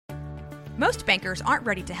Most bankers aren't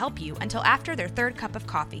ready to help you until after their third cup of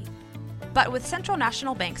coffee. But with Central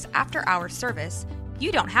National Bank's after-hours service,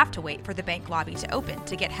 you don't have to wait for the bank lobby to open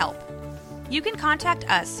to get help. You can contact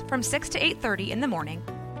us from 6 to 8:30 in the morning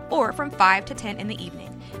or from 5 to 10 in the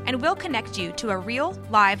evening, and we'll connect you to a real,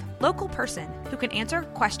 live, local person who can answer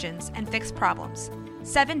questions and fix problems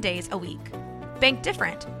 7 days a week. Bank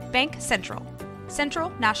different. Bank Central. Central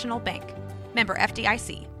National Bank. Member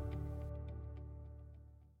FDIC.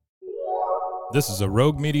 This is a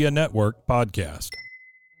Rogue Media Network podcast.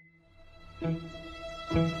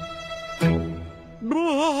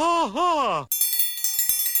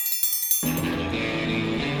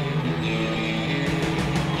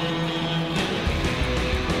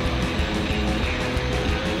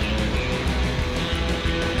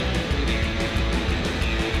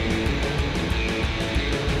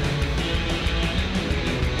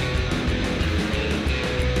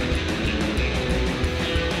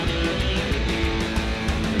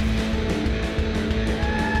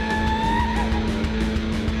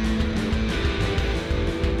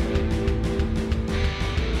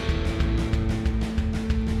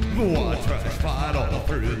 Waters fight all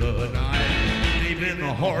through the night, deep in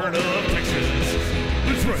the heart of Texas.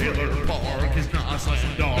 The trailer park is nice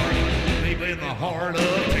and dark, deep in the heart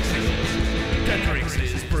of Texas. That drinks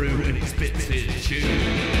his brew and he spits his chew,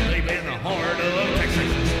 deep in the heart of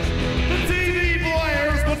Texas. The TV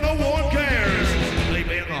blares, but no one cares,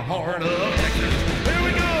 deep in the heart of Texas. Here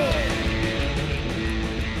we go!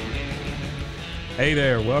 Hey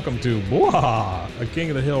there, welcome to Blah, a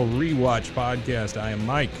King of the Hill rewatch podcast. I am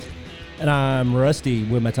Mike. And I'm Rusty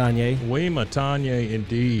Wimatanye. Wimatanye,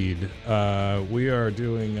 indeed. We are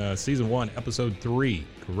doing Season 1, Episode 3,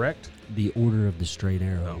 correct? The Order of the Straight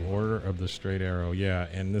Arrow. The Order of the Straight Arrow, yeah.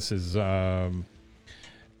 And this is,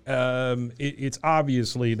 it's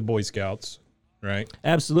obviously the Boy Scouts, right?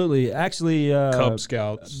 Absolutely. Actually, Cub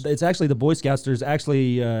Scouts. It's actually the Boy Scouts. There's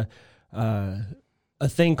actually a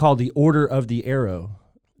thing called the Order of the Arrow.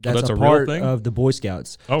 That's a part real thing? of the Boy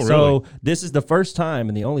Scouts. Oh, really? So this is the first time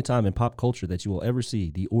and the only time in pop culture that you will ever see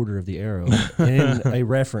the Order of the Arrow in a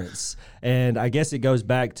reference. And I guess it goes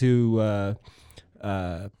back to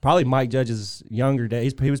probably Mike Judge's younger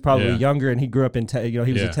days. He was probably younger, and he grew up in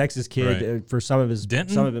he was a Texas kid for some of his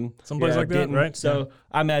Denton? some of him, someplace like Denton. that, right? So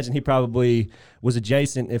I imagine he probably was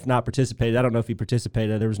adjacent, if not participated. I don't know if he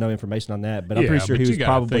participated. There was no information on that, but I'm pretty sure he was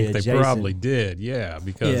probably adjacent. They probably did,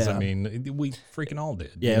 because I mean, we freaking all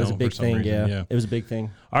did. Yeah, it was a big thing. Yeah, it was a big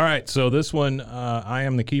thing. All right, so this one, I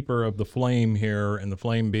am the keeper of the flame here, and the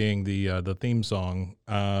flame being the theme song.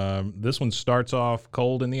 This one starts off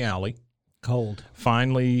cold in the alley. Cold.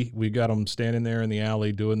 Finally, we got them standing there in the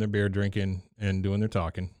alley doing their beer drinking and doing their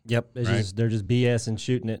talking. Yep, they're just BS and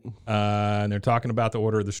shooting it. And they're talking about the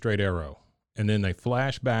Order of the Straight Arrow. And then they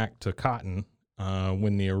flash back to Cotton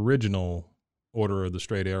when the original Order of the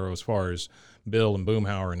Straight Arrow, as far as Bill and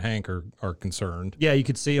Boomhauer and Hank are concerned. Yeah, you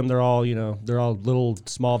could see them. They're all little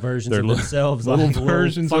small versions of themselves, little like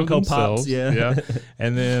versions little Funko of themselves. Pops. Yeah.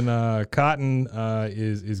 And then Cotton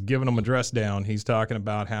is giving them a dress down. He's talking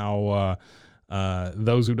about how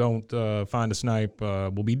those who don't find a snipe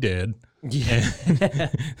will be dead. Yeah,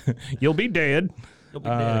 You'll be dead. you'll be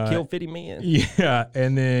dead. Kill 50 men. Yeah,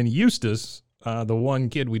 and then Eustace, the one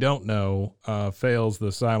kid we don't know, fails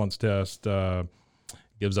the silence test.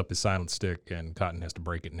 Gives up his silent stick, and Cotton has to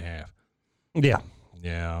break it in half. Yeah,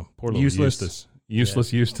 poor little Eustace.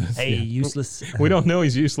 Useless Eustace. Hey, useless. We don't know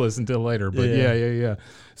he's useless until later, but yeah.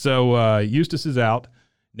 So Eustace is out.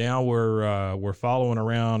 Now we're following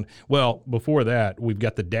around. Well, before that, we've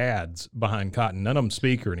got the dads behind Cotton. None of them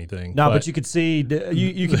speak or anything. No, but you could see,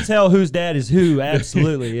 you can tell whose dad is who.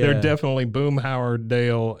 Absolutely, yeah. They're definitely Boomhauer,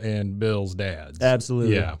 Dale, and Bill's dads.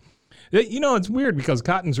 Absolutely, yeah. You know, it's weird because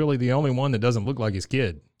Cotton's really the only one that doesn't look like his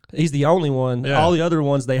kid. He's the only one. Yeah. All the other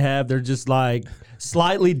ones they have, they're just like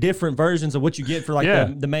slightly different versions of what you get for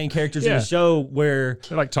like the main characters in the show, where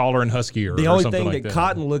they're like taller and huskier. The only thing like that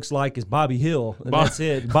Cotton looks like is Bobby Hill, and that's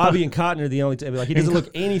it. Bobby and Cotton are the only like he doesn't look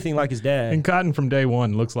anything like his dad. And Cotton from day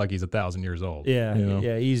one looks like he's 1,000 years old. Yeah,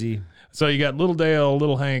 yeah, easy. So you got little Dale,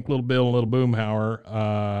 little Hank, little Bill, and little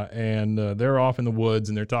Boomhauer, and they're off in the woods,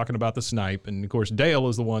 and they're talking about the snipe. And, of course, Dale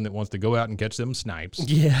is the one that wants to go out and catch them snipes.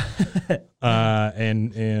 Yeah.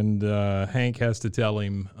 And Hank has to tell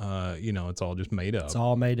him, it's all just made up. It's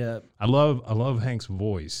all made up. I love Hank's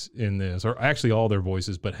voice in this, or actually all their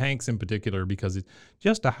voices, but Hank's in particular because it's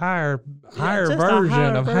just a higher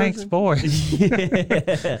version of Hank's voice.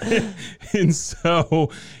 And so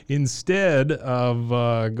instead of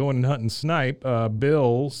going and hunting snipe,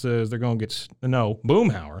 Bill says they're going to get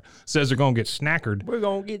Boomhauer says they're going to get snackered. We're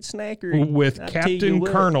going to get snackered with Captain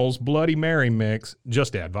Colonel's Bloody Mary mix.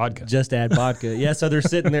 Just add vodka. Just add vodka. Yeah, so they're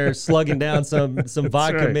sitting there slugging down some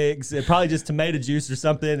vodka mix, probably just tomato juice or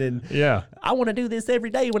something. And yeah, I want to do this every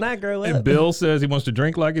day when I grow up. And Bill says he wants to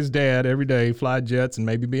drink like his dad every day, fly jets, and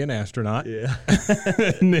maybe be an astronaut. Yeah.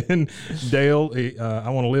 And then Dale, I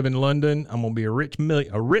want to live in London. I'm going to be a rich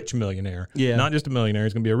millionaire. Yeah. Not just a millionaire.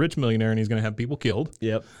 He's going to be a rich millionaire, and he's going to have people killed.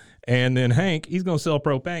 Yep. And then Hank, he's going to sell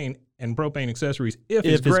propane and propane accessories if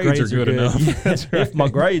his grades are good enough. Yeah. That's right. If my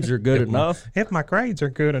grades are good enough. If my grades are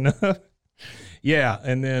good enough. Yeah,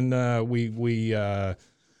 and then we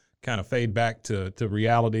kind of fade back to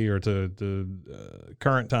reality or to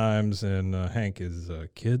current times, and Hank is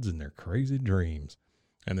kids and their crazy dreams.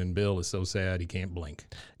 And then Bill is so sad he can't blink.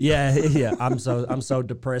 Yeah. I'm so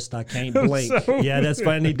depressed I can't blink. Yeah, that's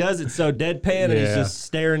funny. He does it so deadpan, and he's just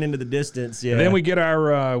staring into the distance. Yeah. And then we get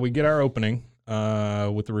our opening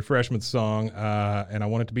with the refreshment song, and I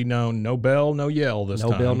want it to be known: no bell, no yell this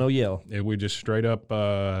time. No bell, no yell. We just straight up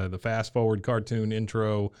the fast forward cartoon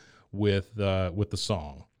intro with the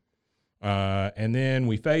song. And then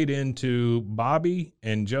we fade into Bobby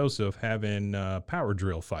and Joseph having power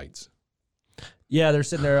drill fights. Yeah, they're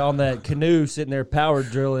sitting there on that canoe, sitting there power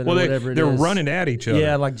drilling or whatever it is. They're running at each other.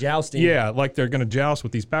 Yeah, like jousting. Yeah, like they're going to joust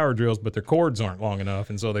with these power drills, but their cords aren't long enough,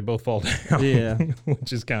 and so they both fall down. Yeah.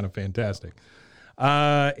 Which is kind of fantastic.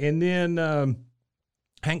 And then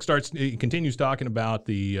Hank continues talking about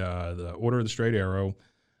the Order of the Straight Arrow.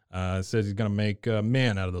 Says he's going to make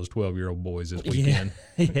men out of those 12-year-old boys this weekend.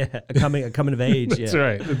 Yeah, coming of age. That's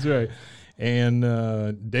right. That's right.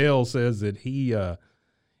 And Dale says that he,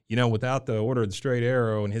 without the Order of the Straight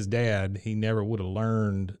Arrow and his dad, he never would have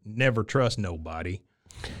learned never trust nobody.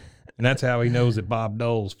 And that's how he knows that Bob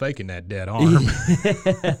Dole's faking that dead arm.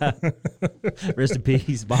 Rest in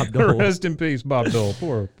peace, Bob Dole. Rest in peace, Bob Dole.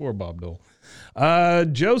 Poor Bob Dole.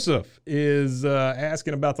 Joseph is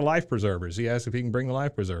asking about the life preservers. He asks if he can bring the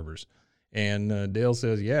life preservers. And Dale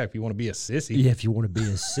says, yeah, if you want to be a sissy. Yeah, if you want to be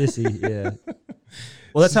a sissy, yeah.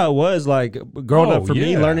 Well, that's how it was, like, growing up for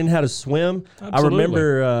me, learning how to swim. Absolutely. I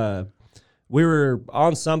remember we were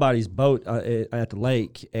on somebody's boat at the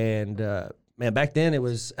lake, and, man, back then it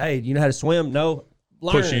was, hey, you know how to swim? No.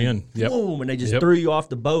 Learn. Push you in. Yep. Boom, and they just threw you off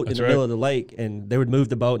the boat in the middle of the lake, and they would move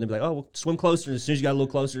the boat, and they'd be like, oh, well, swim closer. And as soon as you got a little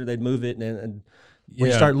closer, they'd move it, and when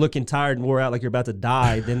you start looking tired and wore out like you're about to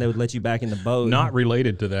die, then they would let you back in the boat. Not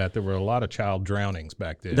related to that. There were a lot of child drownings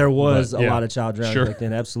back then. There was a lot of child drownings back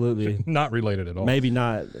then, absolutely. Not related at all. Maybe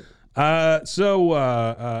not. So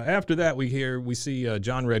after that, we see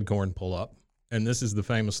John Redcorn pull up, and this is the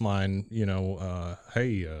famous line,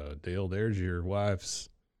 hey, Dale, there's your wife's.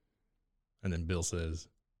 And then Bill says,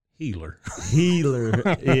 healer.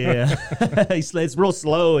 Yeah. It's real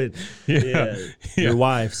slow. And, your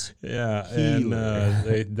wife's. Yeah. Healer.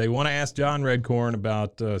 And they want to ask John Redcorn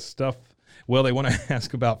about stuff. Well, they want to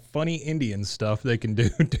ask about funny Indian stuff they can do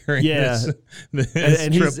during this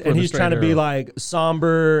and trip. He's trying to be like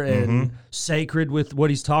somber and sacred with what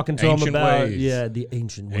he's talking to him about. Ways. Yeah, the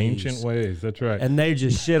ancient ways. Ancient ways, that's right. And they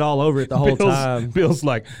just shit all over it the whole time. Bill's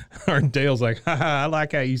like, or Dale's like, I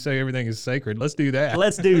like how you say everything is sacred. Let's do that.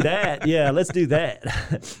 Let's do that. Yeah, let's do that.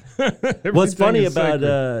 What's funny about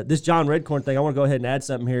this John Redcorn thing, I want to go ahead and add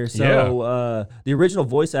something here. So the original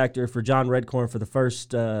voice actor for John Redcorn for the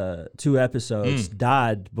first 2 episodes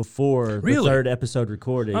died before the 3rd episode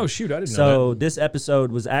recorded. Oh, shoot, I didn't know So this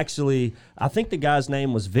episode was actually, I think the guy's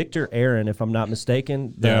name was Victor Aaron, if I'm not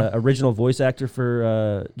mistaken, the original voice actor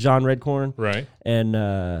for John Redcorn. Right.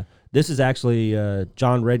 And this is actually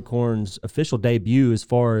John Redcorn's official debut as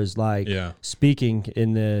far as speaking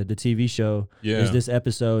in the TV show is this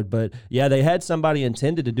episode. But yeah, they had somebody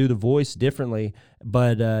intended to do the voice differently,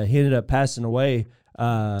 but he ended up passing away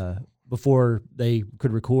before they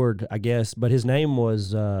could record, I guess. But his name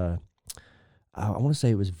was, I want to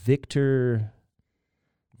say it was Victor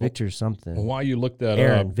something. Well, while you look that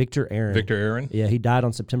up. Victor Aaron? Yeah, he died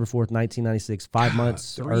on September 4th, 1996, 5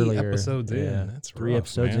 months earlier. 3 episodes in. That's 3 rough,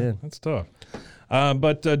 episodes man. in. That's tough.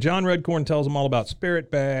 But John Redcorn tells them all about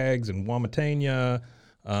spirit bags and Wamatania,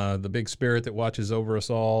 the big spirit that watches over us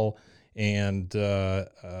all. And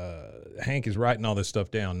Hank is writing all this stuff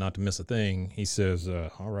down, not to miss a thing. He says,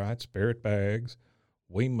 all right, spirit bags,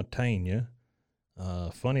 Wamatania,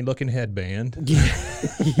 Funny looking headband.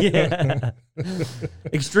 Yeah.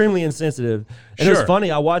 Extremely insensitive. And it was Sure.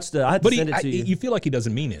 funny. I watched I had to send it to you. You feel like he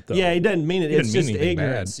doesn't mean it, though. Yeah, he doesn't mean it. He It's doesn't just mean anything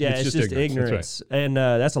ignorance. bad. Yeah, It's it's just just ignorance. ignorance. And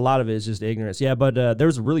that's a lot of it is just ignorance. Yeah, but there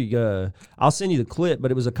was a really, I'll send you the clip,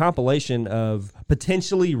 but it was a compilation of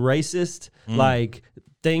potentially racist, like,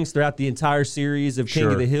 things throughout the entire series of King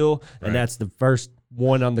Sure. of the Hill. And Right. that's the first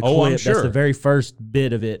one on the Oh, clip. I'm sure. That's the very first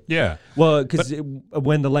bit of it. Yeah. Well, because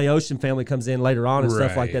when the Laotian family comes in later on and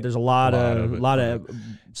stuff like Right. that, there's a lot of it.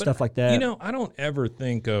 stuff like that. You know, I don't ever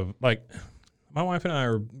think of, like, my wife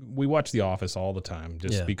and we watch The Office all the time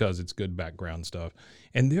just Yeah. because it's good background stuff.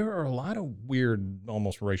 And there are a lot of weird,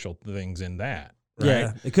 almost racial things in that. Right?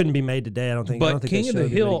 Yeah, it couldn't be made today. I don't think. I don't But think King they of the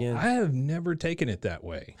showed it Hill, again. I have never taken it that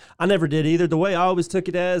way. I never did either. The way I always took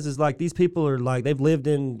it as is like these people are like they've lived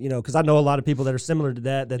in, because I know a lot of people that are similar to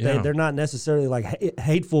that Yeah. they're not necessarily like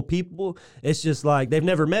hateful people. It's just like they've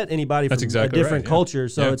never met anybody That's from exactly a different right, yeah. culture.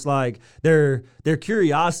 So Yeah. it's like their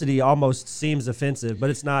curiosity almost seems offensive,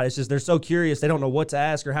 but it's not. It's just they're so curious they don't know what to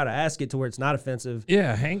ask or how to ask it to where it's not offensive.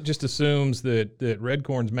 Yeah, Hank just assumes that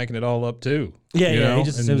Redcorn's making it all up too. Yeah, you yeah. know? He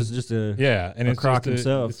just And- assumes it's just a Yeah, and a it's crock just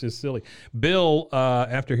himself. It's just silly. Bill,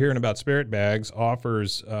 after hearing about spirit bags,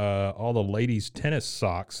 offers all the ladies' tennis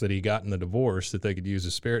socks that he got in the divorce that they could use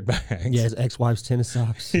as spirit bags. Yeah, his ex-wife's tennis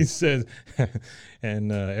socks. He says, and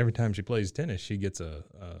every time she plays tennis, she gets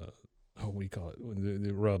what do you call it?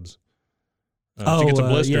 The rubs. She gets a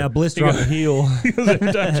blister. Yeah, a blister on the heel. He goes,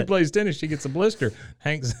 every time she plays tennis, she gets a blister.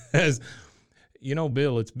 Hank says,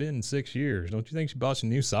 Bill, it's been 6 years. Don't you think she bought some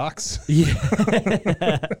new socks? Yeah.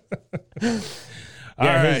 All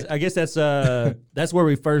right. I guess that's where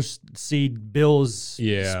we first see Bill's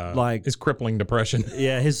his crippling depression.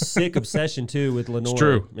 his sick obsession too with Lenore.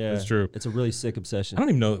 true. Yeah, It's true. It's a really sick obsession. I don't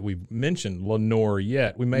even know that we've mentioned Lenore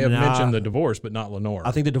yet. We may have mentioned the divorce, but not Lenore.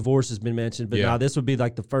 I think the divorce has been mentioned, but Yeah. this would be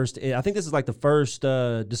like the first. I think this is like the first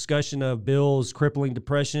discussion of Bill's crippling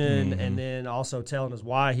depression, and then also telling us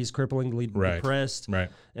why he's cripplingly depressed, Right.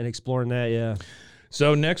 and exploring that. Yeah.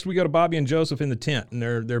 So next we go to Bobby and Joseph in the tent, and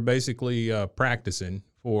they're basically practicing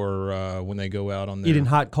for when they go out on their Eating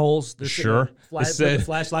hot coals. They're Sure. putting the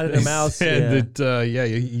flashlight in their mouth. Said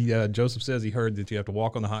that Joseph says he heard that you have to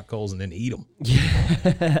walk on the hot coals and then eat them.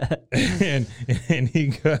 and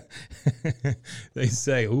they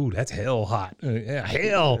say, "Ooh, that's hell hot." Yeah,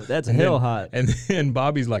 hell. That's And hell then- hot. And then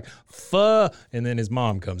Bobby's like, "Fuh," and then his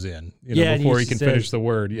mom comes in, Yeah, and before he he can says, finish the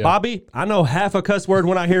word. Yeah. Bobby, I know half a cuss word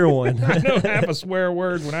when I hear one. I know half a swear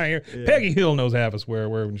word when I hear. Peggy Hill knows half a swear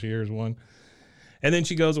word when she hears one. And then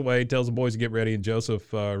she goes away, tells the boys to get ready, and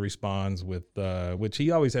Joseph responds with, which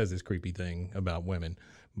he always has this creepy thing about women,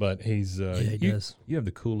 but he's, he does. You have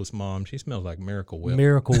the coolest mom. She smells like Miracle Whip.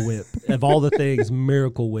 Miracle Whip. Of all the things,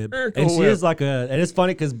 Miracle Whip. Miracle and she Whip. is like and it's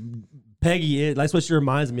funny because Peggy, that's what she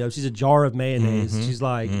reminds me of. She's a jar of mayonnaise. She's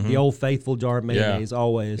like the old faithful jar of mayonnaise,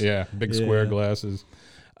 always. Yeah, big square glasses.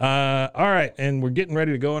 All right, and we're getting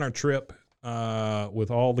ready to go on our trip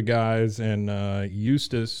with all the guys, and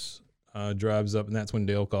Eustace drives up, and that's when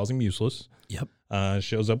Dale calls him useless. Yep.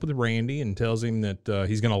 Shows up with Randy and tells him that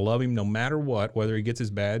he's going to love him no matter what, whether he gets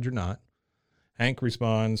his badge or not. Hank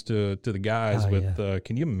responds to the guys with,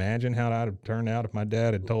 "Can you imagine how that would turn out if my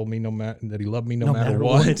dad had told me that he loved me no matter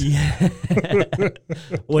what?" Yeah.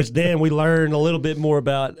 Which then we learn a little bit more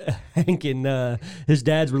about Hank and his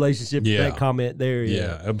dad's relationship. Yeah. That comment there.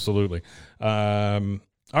 Yeah, absolutely.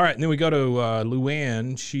 All right, and then we go to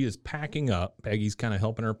Luann. She is packing up. Peggy's kind of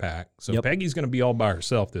helping her pack. So Yep. Peggy's going to be all by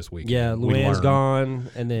herself this week. Yeah, Luann's gone,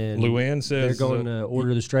 and then Luann says they're going to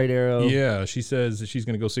order the straight arrow. Yeah, she says that she's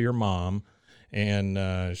going to go see her mom.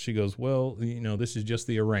 And she goes, "Well, this is just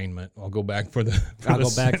the arraignment. I'll go back for the I'll go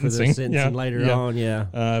back for the sentencing Yeah, later yeah. on.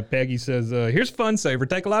 Yeah. Peggy says, "Here's Fun Saver.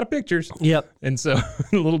 Take a lot of pictures." Yep. And so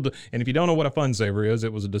and if you don't know what a Fun Saver is,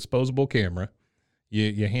 it was a disposable camera.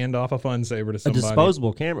 You hand off a Fun Saver to A somebody.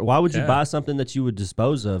 disposable camera. Why would you Yeah. buy something that you would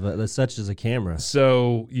dispose of, such as a camera?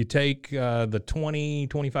 So you take the 20,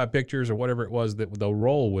 25 pictures or whatever it was that the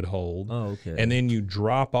roll would hold. Oh, okay. And then you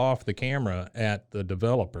drop off the camera at the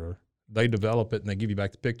developer. They develop it and they give you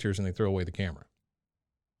back the pictures and they throw away the camera.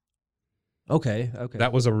 Okay.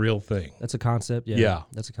 That was a real thing. That's a concept. Yeah. Yeah.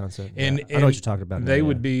 That's a concept. And, yeah. I know what you're talking about. They now,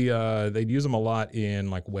 would yeah. be they'd use them a lot in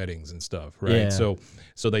like weddings and stuff, right? Yeah.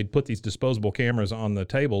 So they'd put these disposable cameras on the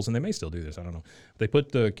tables, and they may still do this. I don't know. They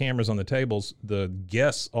put the cameras on the tables. The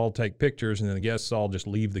guests all take pictures, and then the guests all just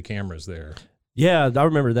leave the cameras there. Yeah, I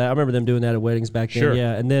remember that. I remember them doing that at weddings back then. Sure.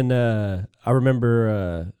 Yeah, and then I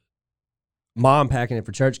remember Mom packing it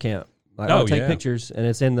for church camp. Like, Oh, I'll take yeah. pictures, and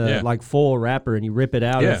it's in the Yeah. like full wrapper, and you rip it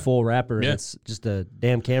out of Yeah. the full wrapper, and Yeah. it's just a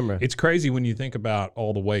damn camera. It's crazy when you think about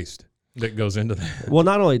all the waste. that goes into that. Well,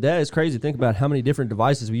 not only that, it's crazy to think about how many different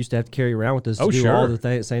devices we used to have to carry around with us to do sure. all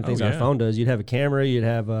the same things our yeah. phone does. You'd have a camera, you'd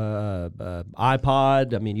have a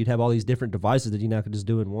iPod. I mean, you'd have all these different devices that you now could just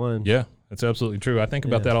do in one. Yeah, that's absolutely true. I think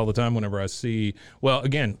about that all the time whenever I see, well,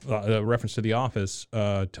 again, reference to The Office,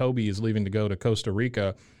 Toby is leaving to go to Costa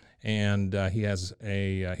Rica, and he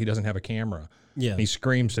doesn't have a camera. Yeah. He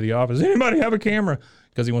screams to the office, anybody have a camera?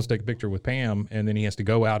 Because he wants to take a picture with Pam, and then he has to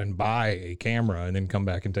go out and buy a camera and then come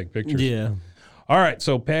back and take pictures. Yeah. All right,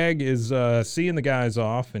 so Peg is seeing the guys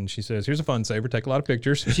off, and she says, here's a fun saver, take a lot of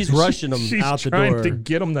pictures. She's rushing them out the door. She's trying to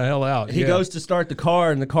get them the hell out. He goes to start the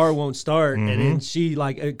car, and the car won't start, and Mm-hmm. then she,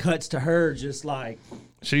 like, it cuts to her just like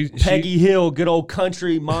She Peggy Hill, good old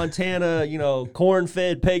country, Montana,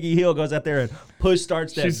 corn-fed Peggy Hill goes out there and push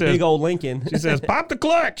starts that big old Lincoln. She says, pop the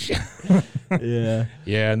clutch. Yeah.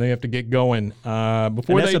 Yeah, and they have to get going.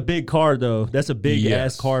 Before that's a big car, though. That's a big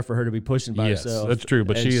ass car for her to be pushing by herself. That's true,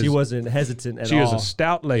 but she wasn't hesitant at all. She is a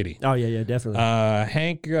stout lady. Oh, yeah, definitely.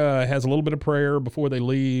 Hank has a little bit of prayer before they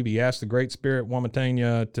leave. He asks the Great Spirit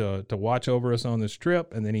Womatania to watch over us on this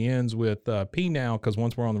trip, and then he ends with pee now, because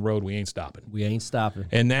once we're on the road, we ain't stopping. We ain't stopping.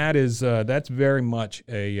 And that's very much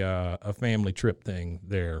a family trip thing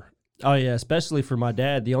there. Oh, yeah, especially for my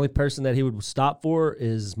dad. The only person that he would stop for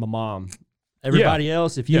is my mom. Everybody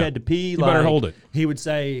else, if you had to pee, you better hold it. He would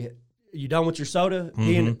say, "You done with your soda?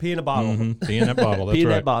 Pee in a bottle. Pee in that bottle. That's pee in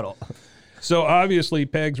right. that bottle." So obviously,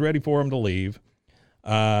 Peg's ready for him to leave.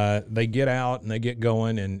 They get out and they get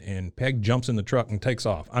going, and Peg jumps in the truck and takes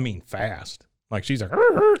off. I mean, fast. Like she's like,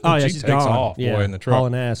 oh yeah, she she's takes gone. off, boy, in the truck.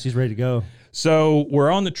 Hauling ass. She's ready to go. So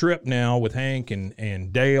we're on the trip now with Hank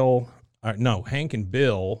and Dale. Hank and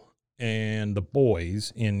Bill and the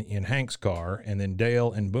boys in Hank's car, and then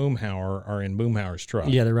Dale and Boomhauer are in Boomhauer's truck.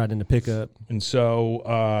 Yeah, they're riding in the pickup. And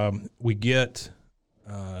so we get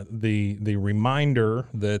the reminder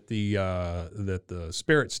that the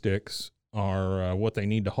spirit sticks are what they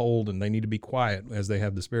need to hold, and they need to be quiet as they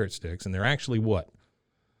have the spirit sticks. And they're actually what?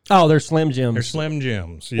 Oh, they're Slim Jims. They're Slim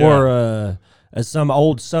Jims. Yeah. Or as some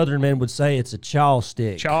old Southern men would say, it's a chaw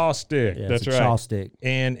stick. Chaw stick. Yeah, that's it's a right. chaw stick.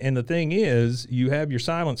 And the thing is, you have your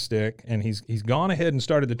silent stick, and he's gone ahead and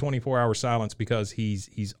started the 24-hour silence because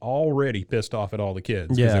he's already pissed off at all the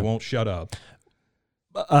kids because they won't shut up.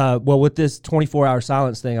 Well, with this 24-hour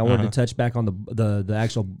silence thing, I wanted to touch back on the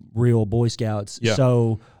actual real Boy Scouts. Yeah.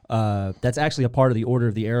 So that's actually a part of the Order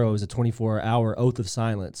of the Arrow is a 24-hour oath of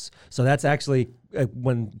silence. So that's actually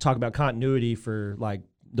when talk about continuity for like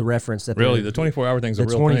the reference that Really, the 24-hour thing's a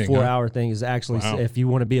real thing. The 24-hour thing is actually if you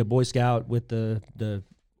want to be a Boy Scout with the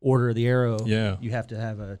Order of the Arrow, you have to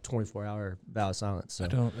have a 24-hour vow of silence.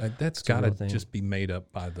 So that's got to just be made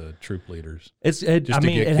up by the troop leaders. It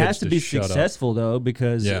has to be successful though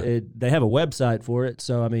because they have a website for it.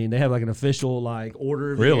 So I mean, they have like an official like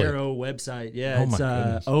Order of the Arrow website. Yeah, it's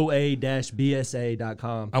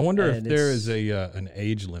oa-bsa.com. I wonder if there is an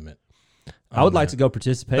age limit. I would like to go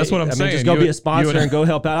participate. That's what I'm saying. Just go be a sponsor and go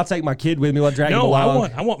help out. I'll take my kid with me while dragging him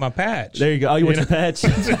along. I want my patch. There you go. Oh, you want your patch?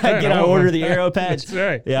 Get our Order of the Arrow patch. That's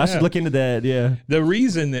right. Yeah, I should look into that. Yeah. The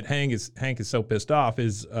reason that Hank is so pissed off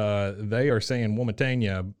is they are saying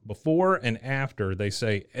Womatania before and after they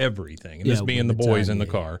say everything. And this being the boys in the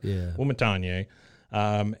car. Yeah. Womatania.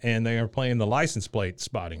 And they are playing the license plate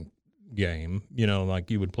spotting game,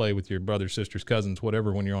 like you would play with your brothers, sisters, cousins,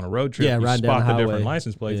 whatever, when you're on a road trip. You spot the different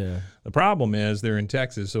license plates. Yeah. The problem is they're in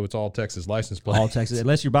Texas, so it's all Texas license plates. All Texas.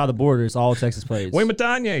 Unless you're by the border, it's all Texas plates.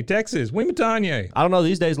 Wematanya, Texas. Wematanya. I don't know.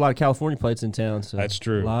 These days, a lot of California plates in town. So that's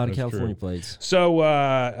true. A lot of California plates. So,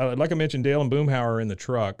 like I mentioned, Dale and Boomhauer are in the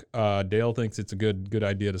truck. Dale thinks it's a good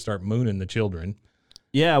idea to start mooning the children.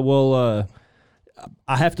 Yeah, well,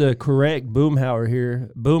 I have to correct Boomhauer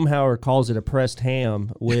here. Boomhauer calls it a pressed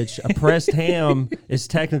ham, which a pressed ham is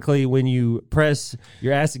technically when you press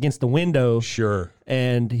your ass against the window. Sure.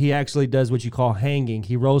 And he actually does what you call hanging.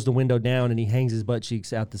 He rolls the window down and he hangs his butt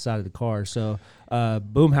cheeks out the side of the car. So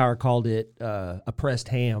Boomhauer called it a pressed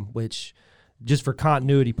ham, which just for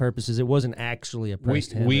continuity purposes, it wasn't actually a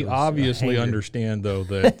pressed ham. We obviously understand, though,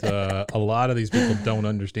 that a lot of these people don't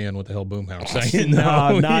understand what the hell Boomhauer's saying.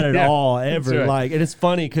 No, not at all, ever. Right. Like, and it's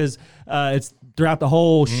funny because it's throughout the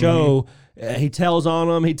whole show. He tells on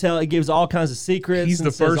them. He gives all kinds of secrets. He's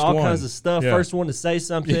the says first all one. Kinds of stuff. Yeah. First one to say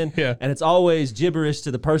something. Yeah. And it's always gibberish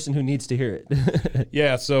to the person who needs to hear it.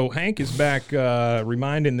 Yeah. So Hank is back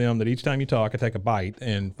reminding them that each time you talk, I take a bite,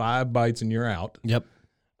 and 5 bites and you're out. Yep.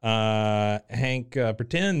 Hank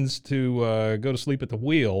pretends to go to sleep at the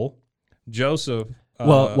wheel. Joseph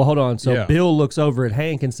Well, hold on. So yeah. Bill looks over at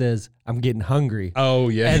Hank and says, "I'm getting hungry." Oh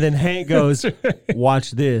yeah. And then Hank goes,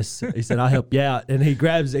 "Watch this." He said, "I'll help you out." And he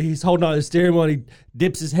grabs it. He's holding on to the steering wheel. And he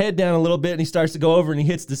dips his head down a little bit, and he starts to go over, and he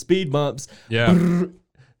hits the speed bumps. Yeah.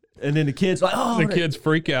 And then the kids like, "Oh!" The kids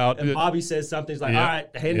freak out. And Bobby says something. He's like, Yep. "All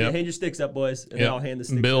right, hand your sticks up, boys." And they all hand the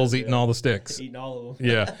sticks. Bill's up. eating all the sticks. Eating all of them.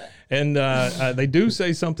 Yeah. And they do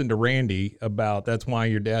say something to Randy about that's why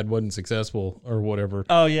your dad wasn't successful or whatever.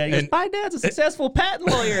 Oh yeah, he goes, "My dad's a successful patent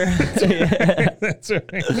lawyer." That's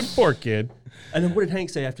right. Poor kid. And then what did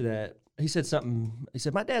Hank say after that? He said something. He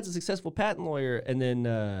said, "My dad's a successful patent lawyer." And then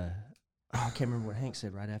I can't remember what Hank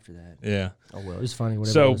said right after that. Yeah. Oh well, it was funny.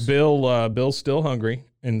 Whatever. So it was. Bill's still hungry,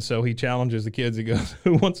 and so he challenges the kids. He goes,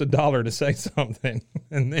 "Who wants $1 to say something?"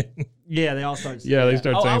 And then they all start. they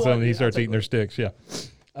start saying something. He starts eating their sticks. Yeah.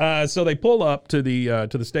 So they pull up to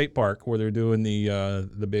the state park where they're doing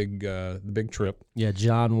the big trip. Yeah,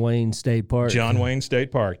 John Wayne State Park. John Wayne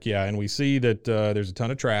State Park. Yeah, and we see that there's a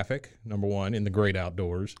ton of traffic. Number one, in the great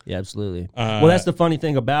outdoors. Yeah, absolutely. Well, that's the funny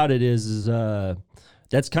thing about it is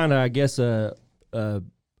that's kind of, I guess, a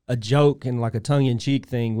joke and like a tongue-in-cheek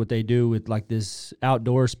thing what they do with like this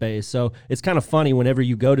outdoor space. So it's kind of funny whenever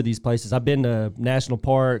you go to these places. I've been to national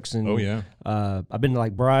parks and I've been to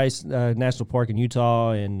like Bryce National Park in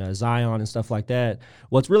Utah and Zion and stuff like that.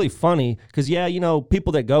 Well, it's really funny because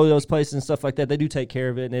people that go to those places and stuff like that, they do take care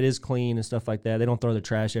of it and it is clean and stuff like that. They don't throw their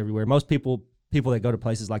trash everywhere. Most people that go to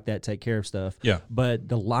places like that take care of stuff. Yeah. But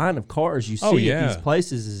the line of cars you see at these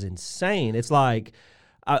places is insane. It's like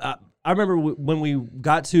I remember when we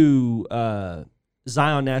got to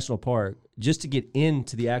Zion National Park, just to get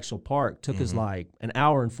into the actual park took us like an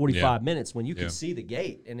hour and 45 minutes when you could see the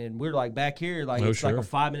gate. And then we're like back here, like it's like a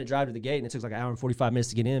 5-minute drive to the gate, and it took like an hour and 45 minutes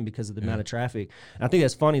to get in because of the amount of traffic. And I think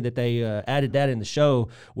that's funny that they added that in the show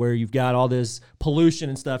where you've got all this pollution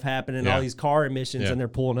and stuff happening, all these car emissions, and they're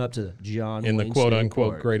pulling up to John in Wayne the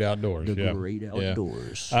quote-unquote Park. great outdoors. The great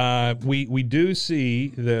outdoors. We do see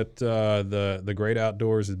that the great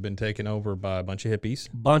outdoors has been taken over by a bunch of hippies.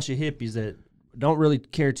 Bunch of hippies that don't really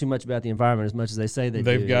care too much about the environment as much as they say they do.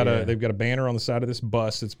 They've got a banner on the side of this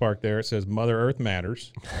bus that's parked there. It says "Mother Earth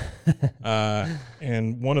Matters,"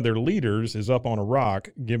 and one of their leaders is up on a rock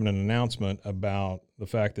giving an announcement about the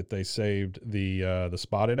fact that they saved the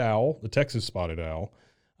spotted owl, the Texas spotted owl,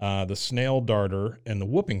 the snail darter, and the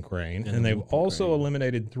whooping crane, and they've also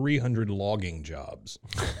eliminated 300 logging jobs.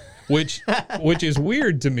 Which is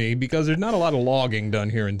weird to me because there's not a lot of logging done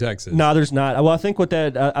here in Texas. No, there's not. Well, I think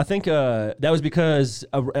that was because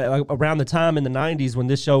around the time in the 90s when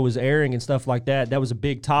this show was airing and stuff like that, that was a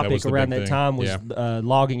big topic around that time was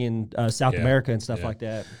logging in South America and stuff like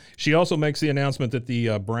that. She also makes the announcement that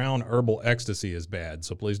the brown herbal ecstasy is bad,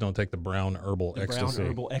 so please don't take the brown herbal ecstasy. Brown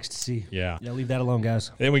herbal ecstasy. Yeah, leave that alone,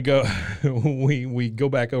 guys. Then we go, we go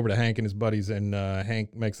back over to Hank and his buddies, and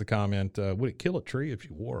Hank makes the comment, "Would it kill a tree if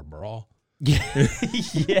you wore a bra?"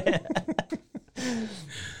 Yeah.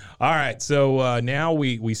 All right, so now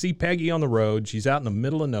we see Peggy on the road. She's out in the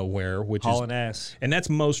middle of nowhere, which hauling ass. And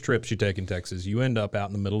that's most trips you take in Texas. You end up out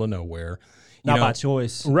in the middle of nowhere. Not by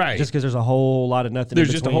choice. Right. Just because there's a whole lot of nothing.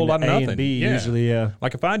 There's just a whole lot of nothing. A and B usually,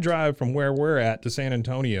 Like if I drive from where we're at to San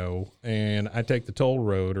Antonio and I take the toll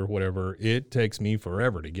road or whatever, it takes me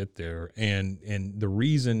forever to get there. And the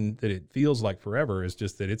reason that it feels like forever is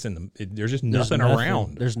just that there's just nothing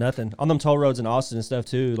around. There's nothing. On them toll roads in Austin and stuff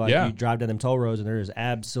too. Like you drive down them toll roads and there is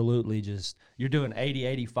absolutely just, you're doing 80,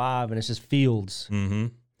 85 and it's just fields.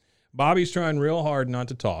 Mm-hmm. Bobby's trying real hard not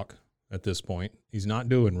to talk. At this point, he's not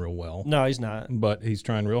doing real well. No, he's not. But he's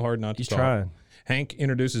trying real hard not to talk. He's trying. Hank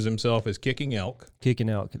introduces himself as Kicking Elk. Kicking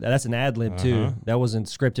Elk. That's an ad lib too. That wasn't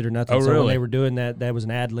scripted or nothing. Oh, so really? when they were doing that was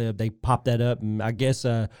an ad lib. They popped that up, and I guess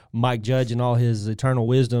Mike Judge and all his eternal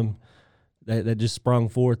wisdom that just sprung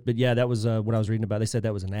forth. But yeah, that was what I was reading about. They said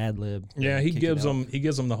that was an ad lib. Yeah, he gives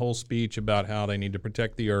them the whole speech about how they need to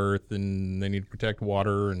protect the earth and they need to protect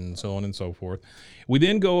water and so on and so forth. We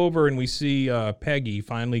then go over and we see Peggy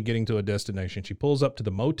finally getting to a destination. She pulls up to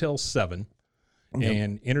the Motel 7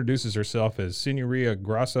 and introduces herself as Senorita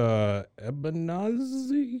Gracia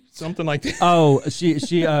Ibanez, something like that. Oh, she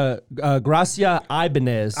Gracia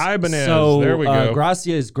Ibanez. Ibanez, so, there we go.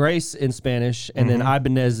 Gracia is grace in Spanish, and then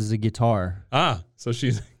Ibanez is a guitar. Ah, so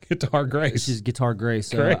she's Guitar Grace. She's Guitar Grace.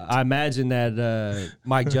 So I imagine that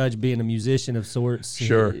Mike Judge being a musician of sorts,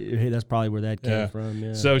 sure, that's probably where that came from.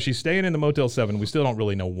 Yeah. So she's staying in the Motel 7. We still don't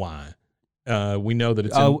really know why. We know that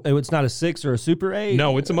it's it's not a 6 or a Super 8.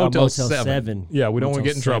 No, it's a Motel 7. Yeah, we don't want to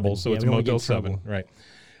get in trouble, so Yeah, it's a Motel 7, right?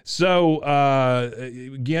 So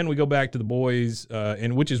again, we go back to the boys,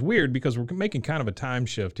 and which is weird because we're making kind of a time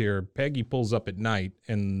shift here. Peggy pulls up at night,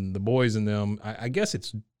 and the boys and them. I guess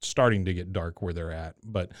it's starting to get dark where they're at,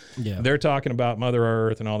 but they're talking about Mother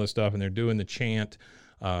Earth and all this stuff, and they're doing the chant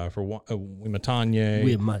for Wimatanye.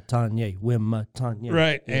 Wimatanye.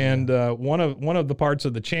 Right, and one of the parts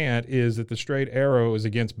of the chant is that the straight arrow is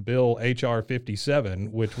against Bill H.R.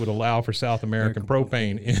 57, which would allow for South American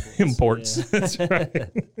propane imports. Yeah. That's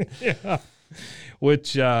right. Yeah,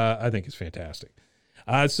 which I think is fantastic.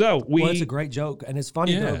 So it's a great joke, and it's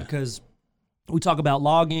funny though because we talk about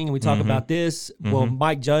logging and we talk about this. Well,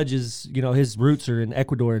 Mike Judge is, his roots are in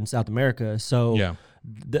Ecuador and South America, so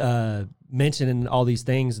mentioning all these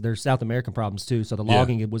things, there's South American problems too. So the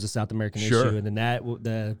logging was a South American issue, and then that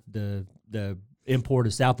the import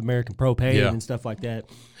of South American propane and stuff like that.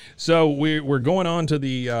 So we're going on to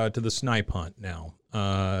the snipe hunt now.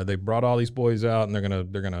 They brought all these boys out, and they're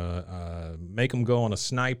gonna make them go on a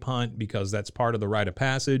snipe hunt because that's part of the rite of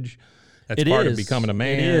passage. That's part of becoming a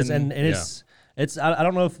man. It is, and it's I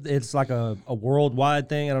don't know if it's like a worldwide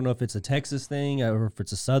thing. I don't know if it's a Texas thing or if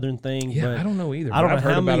it's a Southern thing. Yeah, but I don't know either. I don't know I've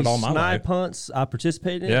heard how about many it all my life. snipe hunts I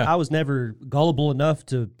participated in. Yeah. I was never gullible enough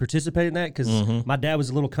to participate in that because my dad was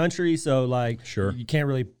a little country, so you can't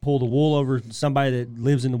really pull the wool over somebody that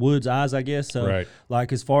lives in the woods' eyes, I guess. So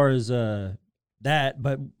as far as that,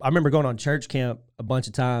 but I remember going on church camp a bunch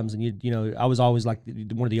of times, and I was always like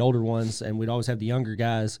one of the older ones, and we'd always have the younger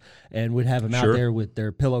guys, and we'd have them out there with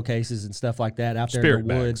their pillowcases and stuff like that out there in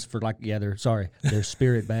the woods for they're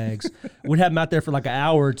spirit bags. We'd have them out there for like an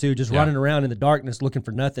hour or two, just running around in the darkness looking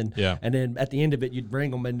for nothing. Yeah. And then at the end of it, you'd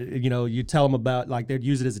bring them, and you'd tell them about they'd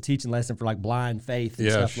use it as a teaching lesson for blind faith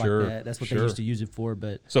and stuff like that. That's what they used to use it for.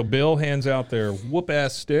 But so Bill hands out their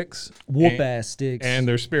whoop-ass sticks, and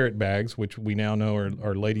their spirit bags, which we now know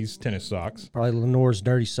are ladies' tennis socks. Probably Lenore's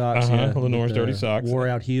dirty socks. Lenore's dirty socks. Wore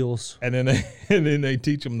out heels. And then they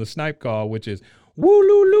teach them the snipe call, which is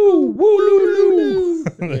woo-loo-loo, woo-loo-loo.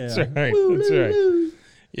 That's right. That's right.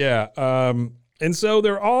 Yeah. And so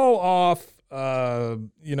they're all off,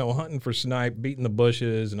 hunting for snipe, beating the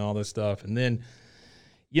bushes and all this stuff. And then,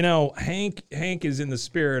 Hank is in the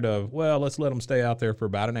spirit of, well, let's let them stay out there for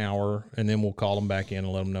about an hour, and then we'll call them back in and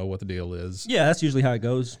let them know what the deal is. Yeah, that's usually how it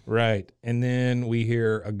goes. Right. And then we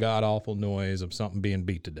hear a god-awful noise of something being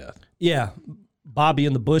beat to death. Yeah. Bobby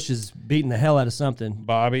in the bushes beating the hell out of something.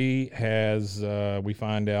 Bobby has, we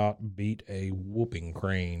find out, beat a whooping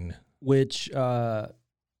crane. Which,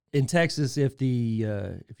 in Texas, if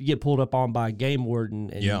you get pulled up on by a game warden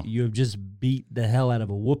and you have just beat the hell out of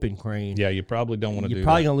a whooping crane, you probably don't want to do that. You're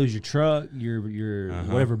probably going to lose your truck, your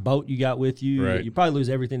whatever boat you got with you. Right. You probably lose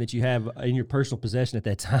everything that you have in your personal possession at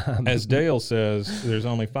that time. As Dale says, there's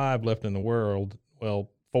only 5 left in the world. Well,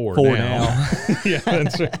 4 now. Yeah,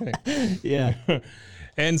 that's right. Yeah.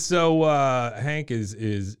 And so Hank is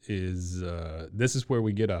this is where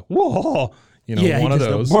we get a whoa. One of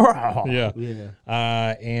those.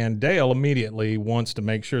 And Dale immediately wants to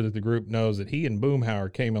make sure that the group knows that he and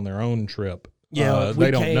Boomhauer came on their own trip. Yeah,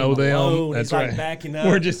 they don't know them. Alone. That's He's right. Backing up.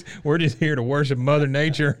 We're just here to worship Mother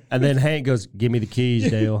Nature. And then Hank goes, "Give me the keys,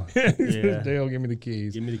 Dale." Dale, give me the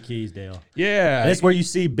keys. Give me the keys, Dale. Yeah, and that's where you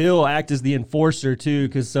see Bill act as the enforcer too,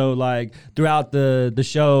 because throughout the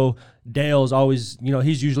show, Dale's always,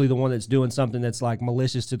 he's usually the one that's doing something that's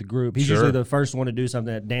malicious to the group. He's usually the first one to do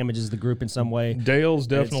something that damages the group in some way. Dale's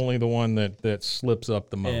definitely the one that slips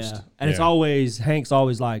up the most. Yeah. And it's always, Hank's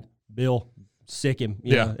always like, Bill, sick him.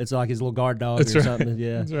 You know? It's like his little guard dog or something.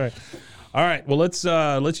 Yeah. That's right. All right. Well, let's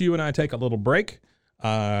you and I take a little break.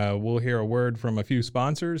 We'll hear a word from a few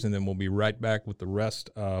sponsors, and then we'll be right back with the rest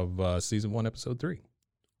of Season 1, Episode 3.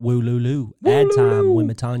 Woo-loo-loo. Ad time,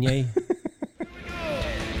 Wimatanye.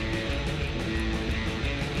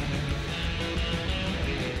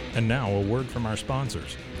 And now a word from our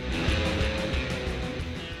sponsors.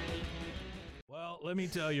 Well, let me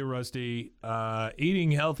tell you, Rusty,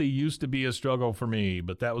 eating healthy used to be a struggle for me,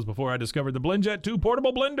 but that was before I discovered the BlendJet 2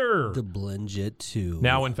 portable blender. The BlendJet 2.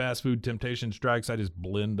 Now when fast food temptation strikes, I just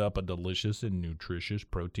blend up a delicious and nutritious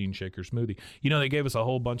protein shaker smoothie. They gave us a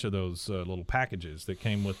whole bunch of those little packages that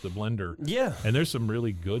came with the blender. Yeah. And there's some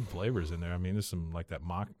really good flavors in there. I mean, there's some like that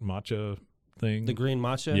matcha thing. The green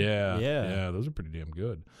matcha? Yeah, those are pretty damn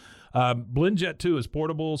good. BlendJet 2 is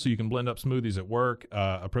portable, so you can blend up smoothies at work,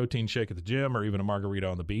 a protein shake at the gym, or even a margarita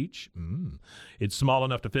on the beach. It's small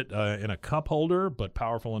enough to fit in a cup holder, but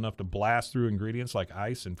powerful enough to blast through ingredients like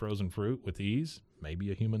ice and frozen fruit with ease.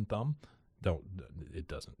 Maybe a human thumb. Don't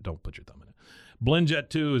put your thumb in it. BlendJet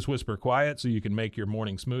 2 is whisper quiet, so you can make your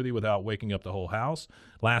morning smoothie without waking up the whole house.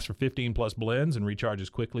 Lasts for 15 plus blends and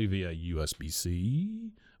recharges quickly via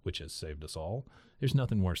USB-C. which has saved us all. There's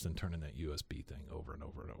nothing worse than turning that USB thing over and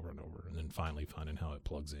over and over and over, and then finally finding how it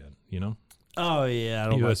plugs in, you know? Oh, yeah, I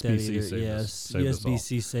don't like that USB-C either. saved Yes, saved us all.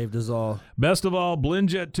 USB-C saved us all. Best of all,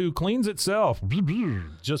 BlendJet 2 cleans itself.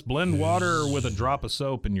 Just blend water with a drop of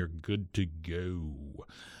soap and you're good to go.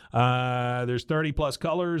 There's 30 plus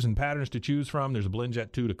colors and patterns to choose from. There's a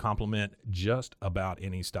BlendJet 2 to complement just about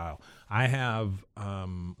any style. We have a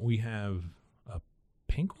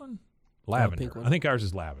pink one? Lavender. Pink one. I think ours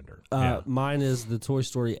is lavender. Yeah. Mine is the Toy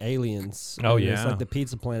Story Aliens. Oh, It's yeah. like the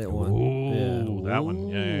Pizza Planet one. Ooh, that one.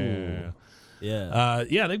 Yeah.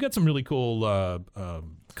 Yeah. They've got some really cool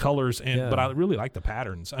colors, but I really like the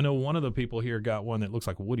patterns. I know one of the people here got one that looks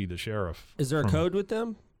like Woody the Sheriff. Is there a code with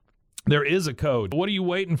them? There is a code. What are you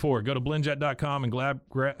waiting for? Go to blendjet.com and grab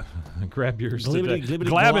yours today.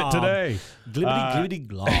 Glab it today. Glibbity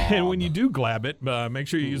glob. And when you do glab it, make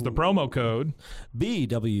sure you use the promo code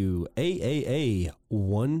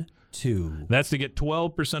BWAAA12. That's to get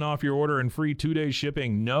 12% off your order and free 2-day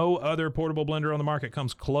shipping. No other portable blender on the market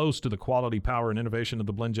comes close to the quality, power, and innovation of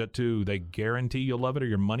the BlendJet 2. They guarantee you'll love it or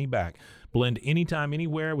your money back. Blend anytime,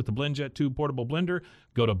 anywhere with the BlendJet 2 portable blender.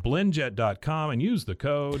 Go to blendjet.com and use the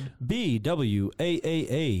code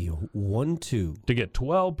BWAAA12 to get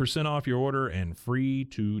 12% off your order and free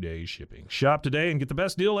 2-day shipping. Shop today and get the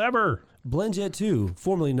best deal ever. BlendJet 2,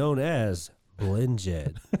 formerly known as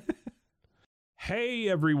BlendJet. Hey,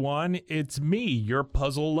 everyone. It's me, your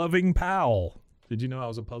puzzle-loving pal. Did you know I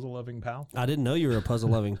was a puzzle-loving pal? I didn't know you were a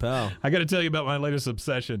puzzle-loving pal. I got to tell you about my latest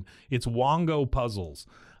obsession. It's Wongo puzzles.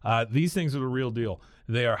 These things are the real deal.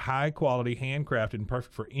 They are high quality, handcrafted, and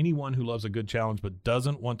perfect for anyone who loves a good challenge but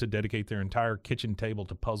doesn't want to dedicate their entire kitchen table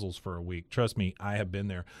to puzzles for a week. Trust me, I have been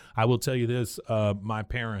there. I will tell you this, my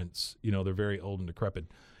parents, they're very old and decrepit,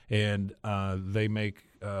 and they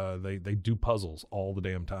do puzzles all the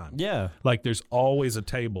damn time. Yeah. Like there's always a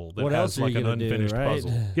table that What has else are like you an gonna do, unfinished right?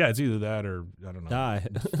 puzzle. Yeah, it's either that or I don't know. Die.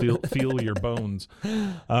 Feel your bones.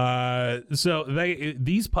 So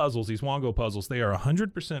these puzzles, these Wongo puzzles, they are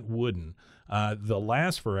 100% wooden. They'll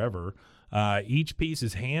last forever. Each piece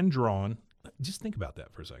is hand drawn. Just think about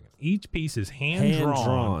that for a second. Each piece is hand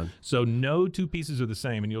drawn, so no two pieces are the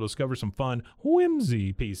same, and you'll discover some fun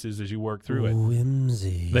whimsy pieces as you work through it.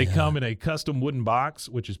 Whimsy. They come in a custom wooden box,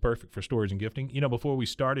 which is perfect for storage and gifting. Before we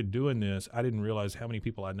started doing this, I didn't realize how many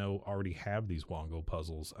people I know already have these Wongo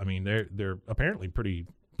puzzles. I mean, they're apparently pretty.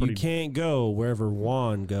 You can't go wherever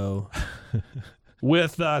Juan go.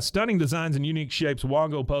 With stunning designs and unique shapes,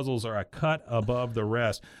 Wongo puzzles are a cut above the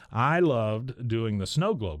rest. I loved doing the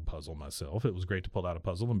snow globe puzzle myself. It was great to pull out a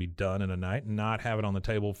puzzle and be done in a night and not have it on the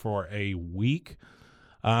table for a week.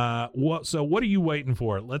 So what are you waiting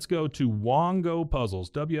for? Let's go to Wongo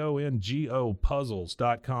Puzzles, WONGO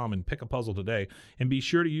puzzles.com, and pick a puzzle today. And be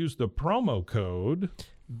sure to use the promo code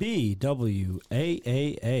BWAAA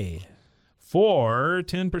for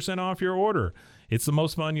 10% off your order. It's the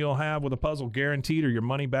most fun you'll have with a puzzle, guaranteed, or your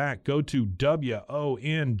money back. Go to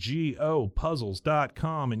WONGO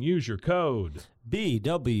puzzles.com and use your code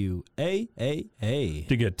BWAAA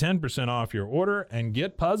to get 10% off your order and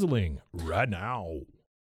get puzzling right now.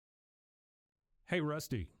 Hey,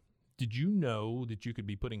 Rusty, did you know that you could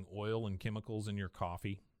be putting oil and chemicals in your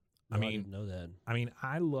coffee? I didn't know that.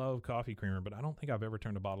 I love coffee creamer, but I don't think I've ever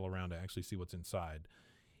turned a bottle around to actually see what's inside.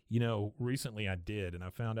 Recently I did, and I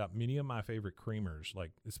found out many of my favorite creamers,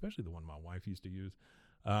 like especially the one my wife used to use,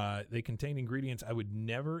 they contain ingredients I would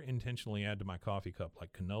never intentionally add to my coffee cup,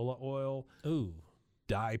 like canola oil,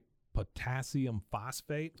 dipotassium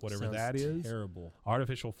phosphate, whatever that is. Terrible.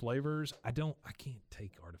 Artificial flavors. I can't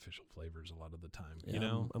take artificial flavors a lot of the time.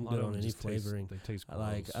 Yeah, I'm good on any flavoring. They taste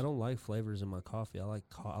gross. I don't like flavors in my coffee. I like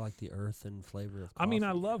the earth and flavor of coffee.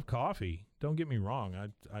 I love coffee. Don't get me wrong.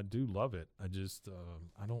 I do love it. I just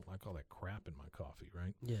I don't like all that crap in my coffee,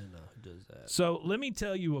 right? Yeah, no, who does that? So let me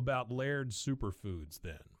tell you about Laird Superfoods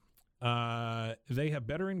then. They have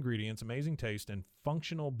better ingredients, amazing taste, and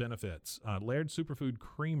functional benefits. Laird Superfood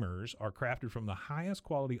creamers are crafted from the highest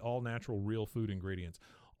quality, all-natural, real food ingredients.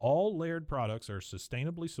 All Laird products are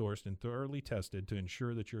sustainably sourced and thoroughly tested to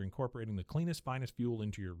ensure that you're incorporating the cleanest, finest fuel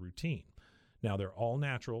into your routine. Now, they're all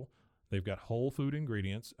natural. They've got whole food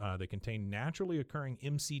ingredients. They contain naturally occurring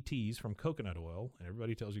MCTs from coconut oil, and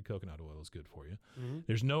everybody tells you coconut oil is good for you. Mm-hmm.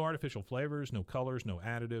 There's no artificial flavors, no colors, no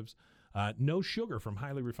additives, no sugar from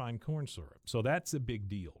highly refined corn syrup. So that's a big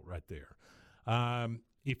deal right there.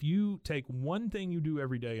 If you take one thing you do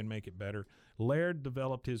every day and make it better, Laird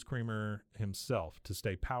developed his creamer himself to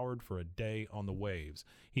stay powered for a day on the waves.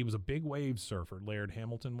 He was a big wave surfer, Laird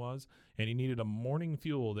Hamilton was, and he needed a morning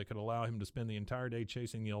fuel that could allow him to spend the entire day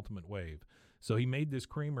chasing the ultimate wave. So he made this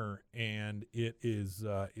creamer, and it is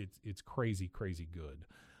it's crazy, crazy good.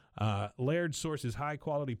 Laird sources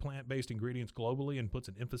high-quality plant-based ingredients globally and puts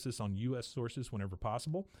an emphasis on U.S. sources whenever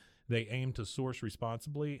possible. They aim to source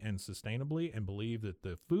responsibly and sustainably and believe that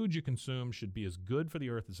the food you consume should be as good for the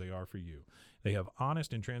earth as they are for you. They have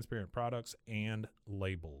honest and transparent products and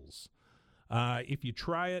labels. If you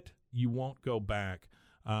try it, you won't go back.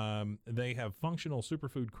 They have functional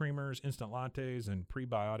superfood creamers, instant lattes, and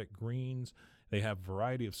prebiotic greens. They have a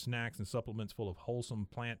variety of snacks and supplements full of wholesome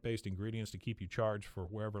plant-based ingredients to keep you charged for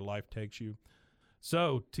wherever life takes you.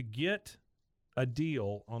 So to get a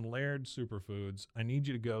deal on Laird Superfoods, I need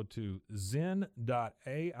you to go to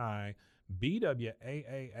zen.ai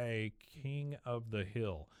BWAAA King of the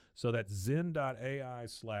Hill. So that's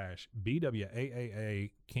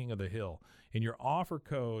zen.ai/BWAAA King of the Hill. And your offer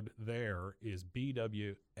code there is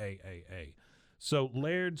BWAAA. So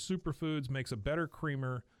Laird Superfoods makes a better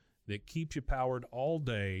creamer that keeps you powered all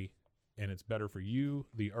day, and it's better for you,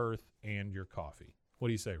 the earth, and your coffee. What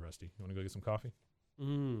do you say, Rusty? You want to go get some coffee?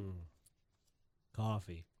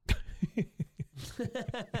 Coffee.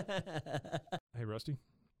 Hey, Rusty.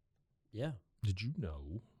 Yeah. Did you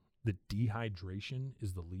know that dehydration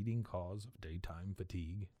is the leading cause of daytime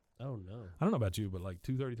fatigue? Oh, no. I don't know about you, but like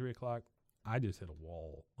 2:30, 3 o'clock, I just hit a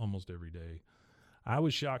wall almost every day. I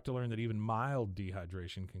was shocked to learn that even mild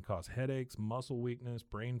dehydration can cause headaches, muscle weakness,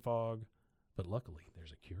 brain fog. But luckily,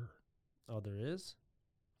 there's a cure. Oh, there is?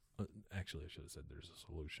 Actually, I should have said there's a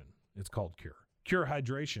solution. It's called Cure. Cure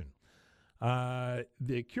Hydration.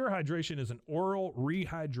 The Cure Hydration is an oral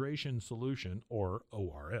rehydration solution, or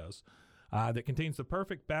ORS, that contains the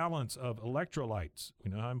perfect balance of electrolytes.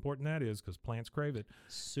 We know how important that is because plants crave it.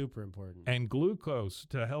 Super important. And glucose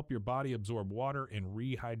to help your body absorb water and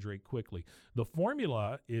rehydrate quickly. The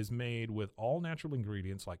formula is made with all natural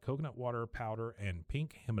ingredients like coconut water, powder, and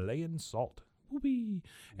pink Himalayan salt. Whoopee.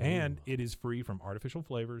 And it is free from artificial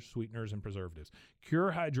flavors, sweeteners, and preservatives.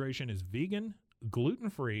 Cure Hydration is vegan,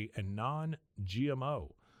 gluten-free, and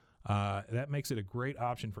non-GMO. That makes it a great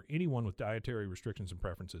option for anyone with dietary restrictions and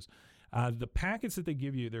preferences. The packets that they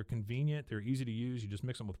give you, they're convenient. They're easy to use. You just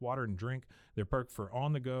mix them with water and drink. They're perfect for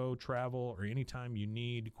on-the-go, travel, or anytime you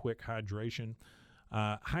need quick hydration.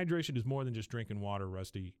 Hydration is more than just drinking water,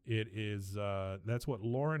 Rusty. It is, that's what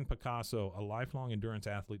Lauren Picasso, a lifelong endurance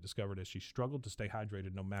athlete, discovered as she struggled to stay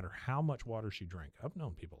hydrated no matter how much water she drank. I've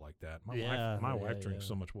known people like that. My wife drinks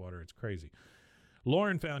so much water, it's crazy.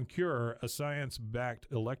 Lauren found Cure, a science-backed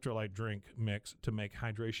electrolyte drink mix to make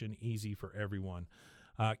hydration easy for everyone.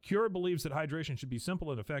 Cure believes that hydration should be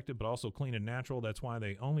simple and effective, but also clean and natural. That's why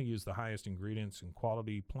they only use the highest ingredients and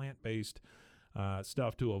quality plant-based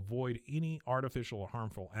stuff to avoid any artificial or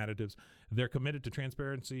harmful additives. They're committed to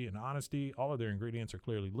transparency and honesty. All of their ingredients are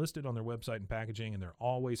clearly listed on their website and packaging, and they're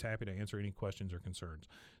always happy to answer any questions or concerns.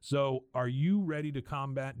 So are you ready to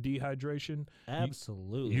combat dehydration?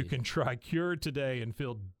 Absolutely. You can try Cure today and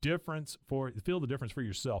feel the difference for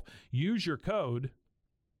yourself. Use your code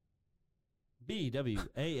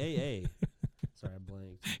BWAAA. Sorry, I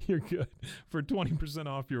blanked. You're good. For 20%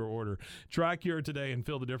 off your order. Try Cure today and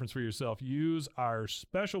feel the difference for yourself. Use our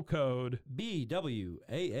special code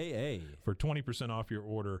BWAAA for 20% off your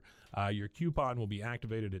order. Your coupon will be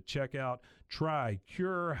activated at checkout. Try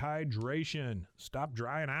Cure Hydration. Stop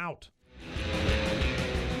drying out.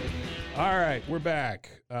 All right, we're back.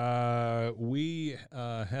 We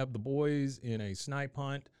have the boys in a snipe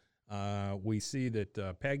hunt. We see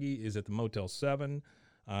that Peggy is at the Motel 7.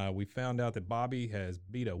 We found out that Bobby has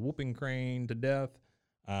beat a whooping crane to death,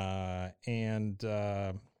 and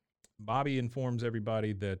Bobby informs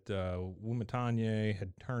everybody that Wumatanye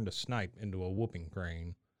had turned a snipe into a whooping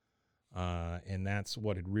crane, and that's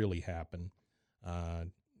what had really happened.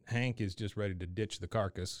 Hank is just ready to ditch the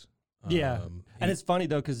carcass. Yeah, and it's funny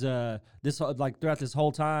though because throughout this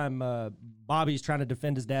whole time, Bobby's trying to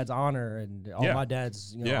defend his dad's honor and my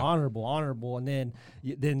dad's honorable, and then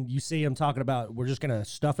you see him talking about we're just gonna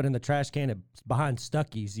stuff it in the trash can behind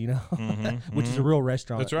Stuckey's, which is a real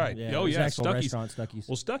restaurant. That's right. Actual restaurant, Stuckey's.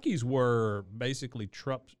 Well, Stuckey's were basically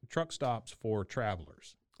truck stops for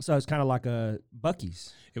travelers. So it's kind of like a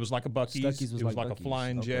Buc-ee's. It was like a Buc-ee's. Stuckey's was it was like a Buc-ee's.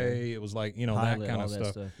 Flying J. Okay. It was like, Pilot, that kind of all that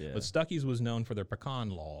stuff. yeah. But Stuckey's was known for their pecan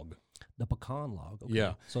log. The pecan log. Okay.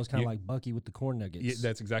 Yeah. So it's kind of like Bucky with the corn nuggets. Yeah,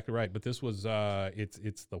 that's exactly right. But this was,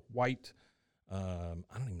 it's the white I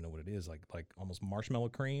don't even know what it is, like almost marshmallow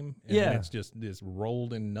cream. And Yeah. it's just this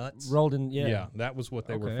rolled in nuts. Rolled in, yeah. Yeah, that was what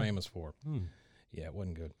they were Okay. famous for. Yeah, it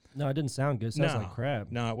wasn't good. No, it didn't sound good. It sounds like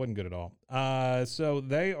crap. No, it wasn't good at all. So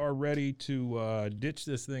they are ready to ditch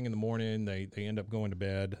this thing in the morning. They end up going to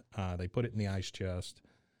bed. They put it in the ice chest.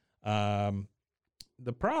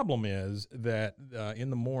 The problem is that in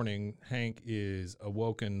the morning, Hank is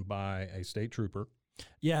awoken by a state trooper.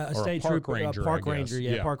 Yeah, a Or a state park trooper, ranger, a park I ranger,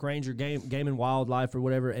 guess. Yeah. park ranger, game and wildlife or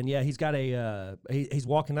whatever. And yeah, he's got he's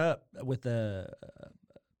walking up with a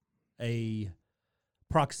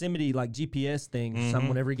proximity like GPS thing.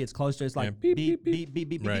 Whenever he gets closer, it's like Yeah. beep beep beep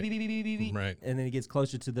beep Right. beep beep beep beep beep, Right. and then he gets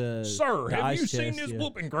closer to the Sir, the have ice you seen chest, this yeah.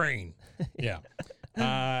 whooping crane? Yeah.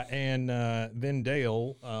 And then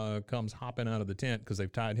Dale comes hopping out of the tent because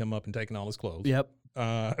they've tied him up and taken all his clothes. Yep.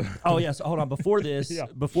 Oh yes. Hold on. Before this, Yeah.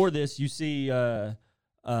 you see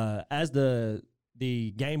as the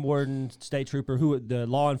game warden, state trooper, who the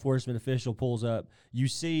law enforcement official pulls up, you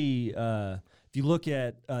see. If you look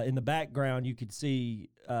at in the background, you could see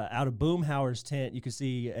out of Boomhauer's tent, you could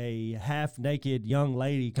see a half-naked young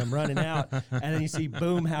lady come running out, and then you see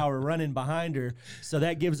Boomhauer running behind her. So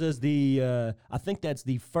that gives us I think that's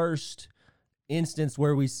the first instance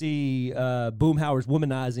where we see Boomhauer's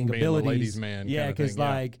womanizing Being the abilities. ladies' man yeah, kinda because thing, yeah.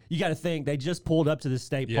 like you got to think they just pulled up to the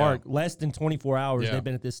state Yeah. park. Less than 24 hours Yeah. they've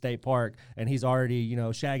been at this state park, and he's already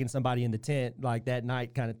shagging somebody in the tent like that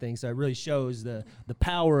night kind of thing. So it really shows the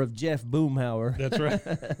power of Jeff Boomhauer. That's right.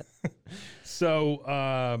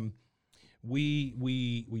 So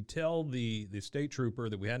we tell the state trooper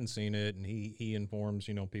that we hadn't seen it, and he informs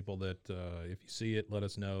people that if you see it, let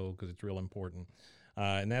us know because it's real important.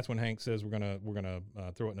 And that's when Hank says we're gonna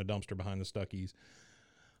throw it in a dumpster behind the Stuckies.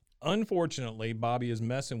 Unfortunately, Bobby is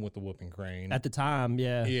messing with the whooping crane At the time,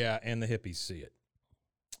 yeah. Yeah, and the hippies see it,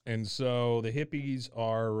 and so the hippies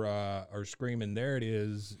are screaming, "There it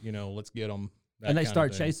is! Let's get them!" And they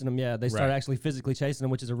start chasing them. Yeah, they start Right. actually physically chasing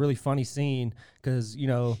them, which is a really funny scene because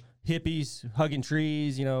hippies hugging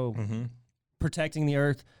trees, protecting the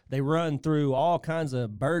earth. They run through all kinds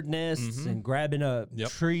of bird nests and grabbing up Yep.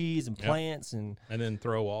 trees and plants and then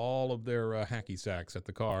throw all of their hacky sacks at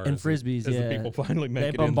the car and as the- frisbees. as Yeah, the people finally make they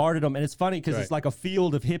it in. bombarded them, and it's funny because Right. it's like a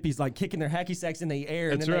field of hippies like kicking their hacky sacks in the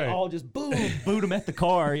air, and That's then right. they all just boom boot them at the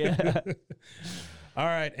car. Yeah. All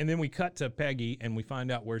right, and then we cut to Peggy, and we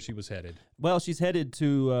find out where she was headed. Well, she's headed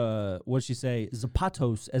to what'd she say?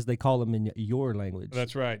 Zapatos, as they call them in your language.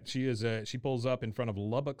 That's right. She is. She pulls up in front of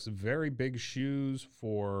Lubbock's very big shoes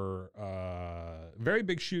fashions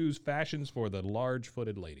for the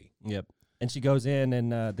large-footed lady. Yep. And she goes in,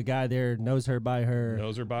 and the guy there knows her by her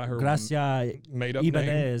Gracia made-up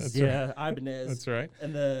Ibanez. name. That's Yeah, Ibanez. That's right.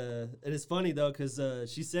 And it is funny though because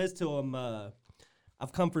she says to him,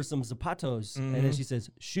 "I've come for some zapatos," and then she says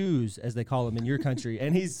 "shoes," as they call them in your country.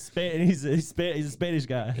 And he's a Spanish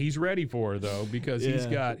guy. He's ready for her though because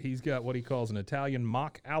Yeah. he's got what he calls an Italian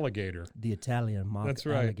mock alligator. The Italian mock That's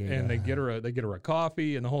right. alligator. And they get her a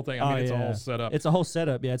coffee and the whole thing. I mean, it's all set up. It's a whole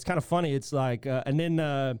setup. Yeah, it's kind of funny. It's like, and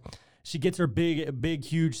then she gets her big,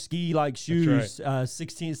 huge ski-like shoes,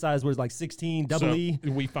 16 size, what is it, like 16 double E?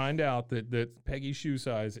 We find out that Peggy's shoe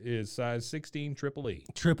size is size 16 triple E.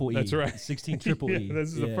 Triple E. That's right. 16 triple E. Yeah,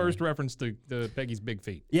 this is the first reference to Peggy's big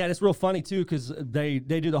feet. Yeah, and it's real funny too because they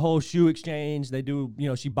do the whole shoe exchange. They do,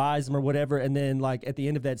 she buys them or whatever, and then like at the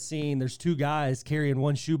end of that scene, there's two guys carrying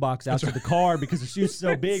one shoebox out to the car because the shoe's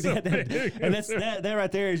so big. So They had big. and that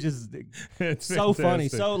right there is just It's so funny,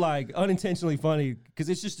 fantastic. so like unintentionally funny because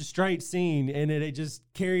it's just a straight scene, and then they just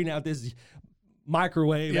carrying out this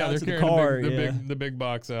microwave out they're to the carrying car. the big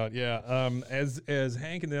box out. Yeah. As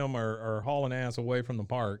Hank and them are hauling ass away from the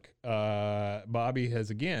park, Bobby has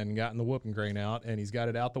again gotten the whooping crane out and he's got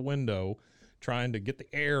it out the window, trying to get the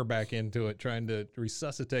air back into it, trying to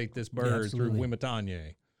resuscitate this bird through absolutely.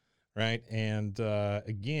 Wimatanye. Right. And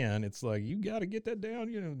again, it's like, you got to get that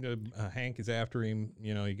down. Hank is after him.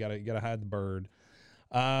 You got to hide the bird.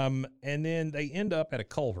 And then they end up at a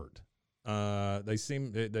culvert.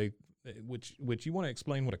 Which you want to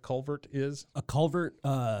explain what a culvert is? A culvert.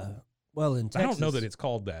 Well, in Texas, I don't know that it's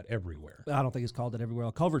called that everywhere. I don't think it's called that everywhere.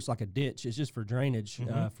 A culvert's like a ditch. It's just for drainage,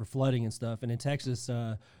 for flooding and stuff. And in Texas,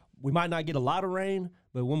 we might not get a lot of rain,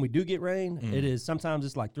 but when we do get rain, it is sometimes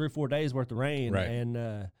it's like 3 or 4 days worth of rain. Right.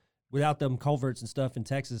 And without them culverts and stuff in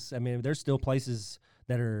Texas, I mean, there's still places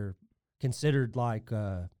that are considered like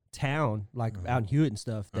town, like out in Hewitt and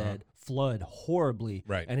stuff, that flood horribly.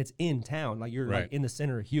 Right. And it's in town, like you're Right. like in the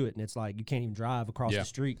center of Hewitt, and it's like you can't even drive across Yeah. the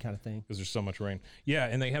street, kind of thing. Because there's so much rain. Yeah,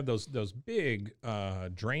 and they have those big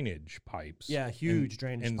drainage pipes. Yeah, huge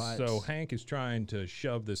drainage and pipes. so Hank is trying to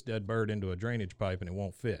shove this dead bird into a drainage pipe, and it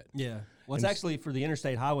won't fit. Yeah. Well, it's actually for the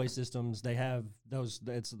interstate highway systems. They have those.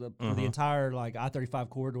 It's for the entire like I-35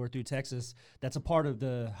 corridor through Texas. That's a part of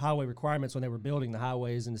the highway requirements when they were building the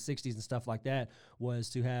highways in the '60s and stuff like that. Was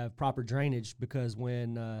to have proper drainage, because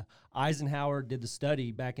when Eisenhower did the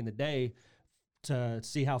study back in the day to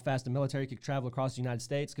see how fast the military could travel across the United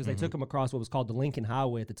States, because they took them across what was called the Lincoln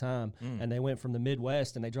Highway at the time, and they went from the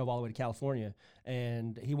Midwest and they drove all the way to California.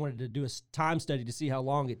 And he wanted to do a time study to see how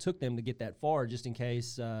long it took them to get that far, just in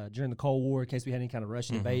case during the Cold War, in case we had any kind of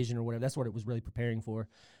Russian invasion or whatever. That's what it was really preparing for.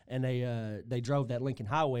 And they drove that Lincoln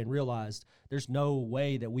Highway and realized there's no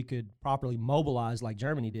way that we could properly mobilize like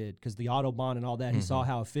Germany did, because the Autobahn and all that. He saw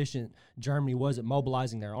how efficient Germany was at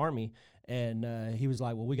mobilizing their army. And he was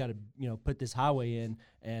like, well, we got to, put this highway in.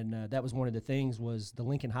 And that was one of the things, was the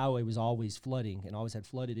Lincoln Highway was always flooding and always had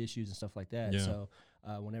flooded issues and stuff like that. Yeah. So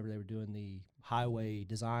whenever they were doing the highway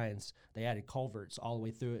designs, they added culverts all the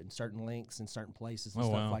way through it in certain lengths and certain places and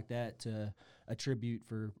stuff like that to attribute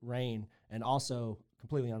for rain. And also,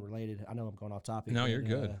 completely unrelated, I know I'm going off topic. No, you're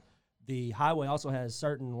good. The highway also has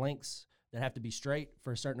certain lengths that have to be straight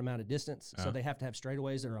for a certain amount of distance. So they have to have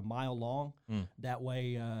straightaways that are a mile long. That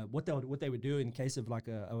way, what they would do in case of like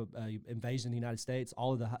a invasion of the United States,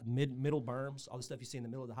 all of the middle berms, all the stuff you see in the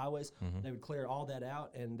middle of the highways, they would clear all that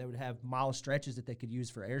out, and they would have mile stretches that they could use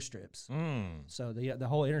for airstrips. So the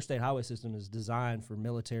whole interstate highway system is designed for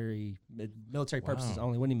military purposes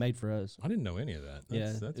only. Wasn't made for us. I didn't know any of that.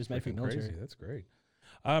 That's it was made for the military. Crazy. That's great.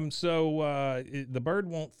 So the bird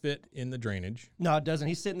won't fit in the drainage. No, it doesn't.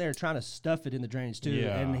 He's sitting there trying to stuff it in the drainage too,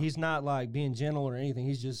 and he's not like being gentle or anything.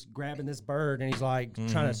 He's just grabbing this bird and he's like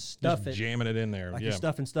trying to stuff it, jamming it in there, like you're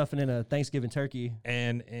stuffing in a Thanksgiving turkey.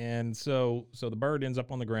 And so the bird ends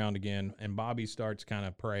up on the ground again, and Bobby starts kind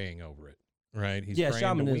of praying over it. Right? He's praying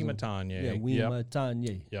shamanism. to Weematanya. Yeah,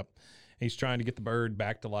 Weematanya. Yep. He's trying to get the bird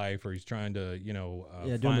back to life, or he's trying to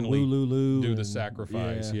finally do the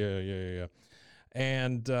sacrifice. Yeah.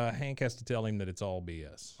 And Hank has to tell him that it's all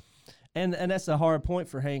BS. And that's a hard point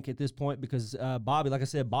for Hank at this point, because Bobby, like I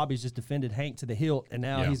said, Bobby's just defended Hank to the hilt, and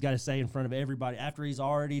now he's got to say in front of everybody, after he's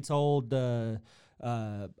already told, dang,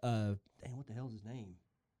 what the hell's his name?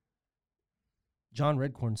 John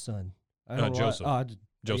Redcorn's son. Joseph.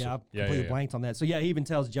 Joseph. Yeah, I completely blanked on that. So, he even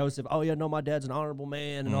tells Joseph, my dad's an honorable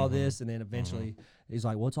man and all this. And then eventually he's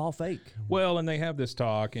like, well, it's all fake. Well, and they have this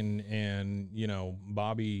talk, and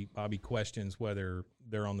Bobby questions whether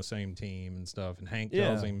they're on the same team and stuff. And Hank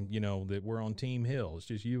tells him, that we're on Team Hill. It's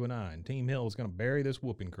just you and I. And Team Hill is going to bury this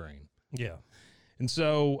whooping crane. Yeah. And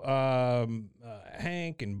so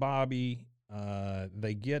Hank and Bobby,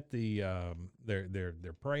 they get they're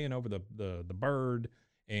praying over the bird.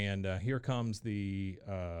 And here comes the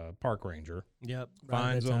park ranger. Yep.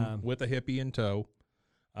 Finds them with a hippie in tow,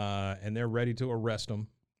 and they're ready to arrest them,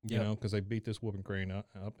 because they beat this whooping crane up.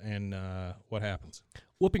 And what happens?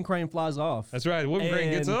 Whooping crane flies off. That's right. Whooping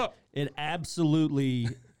crane gets up. It absolutely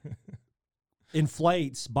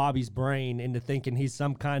inflates Bobby's brain into thinking he's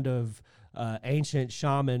some kind of ancient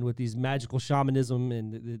shaman with these magical shamanism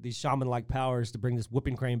and these shaman-like powers to bring this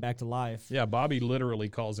whooping crane back to life. Yeah, Bobby literally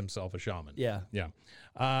calls himself a shaman. Yeah.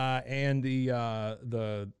 And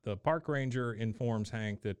the park ranger informs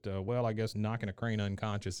Hank that, I guess knocking a crane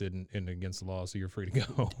unconscious isn't against the law, so you're free to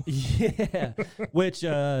go. Yeah, which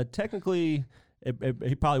technically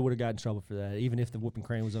he probably would have gotten in trouble for that, even if the whooping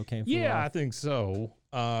crane was okay. I think so.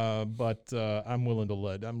 But I'm willing to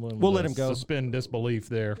let him go. Suspend disbelief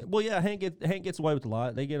there. Well, yeah, Hank gets away with a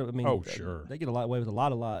lot. They get, sure, they get away with a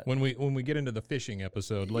lot. When we get into the fishing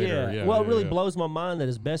episode later, it really blows my mind that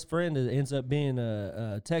his best friend ends up being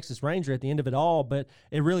a Texas Ranger at the end of it all. But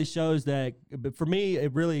it really shows that, for me,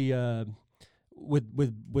 it really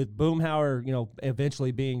with Boomhauer,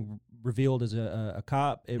 eventually being revealed as a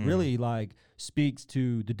cop, it really speaks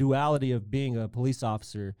to the duality of being a police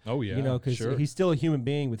officer. Oh yeah, because he's still a human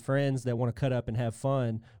being with friends that want to cut up and have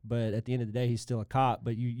fun, but at the end of the day, he's still a cop.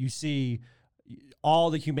 But you see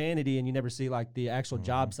all the humanity, and you never see the actual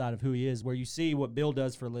job side of who he is, where you see what Bill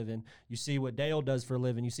does for a living, you see what Dale does for a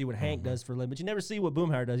living, you see what Hank does for a living, but you never see what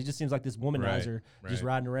Boomhauer does. He just seems like this womanizer, just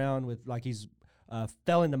riding around with he's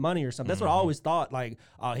fell into money or something. That's what I always thought.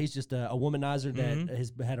 He's just a womanizer that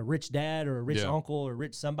has had a rich dad or a rich uncle or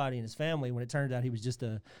rich somebody in his family. When it turned out he was just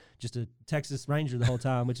a Texas Ranger the whole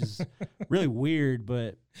time, which is really weird.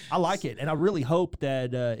 But I like it, and I really hope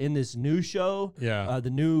that in this new show,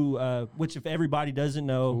 the new which if everybody doesn't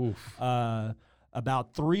know.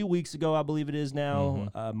 About 3 weeks ago, I believe it is now,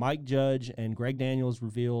 Mike Judge and Greg Daniels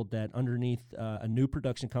revealed that underneath a new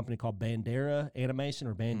production company called Bandera Animation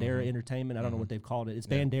or Bandera Entertainment, I don't know what they've called it. It's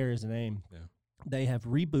Bandera is the name. Yeah. They have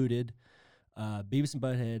rebooted Beavis and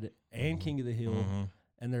Butthead and King of the Hill,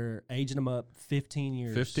 and they're aging them up 15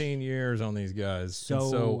 years. 15 years on these guys.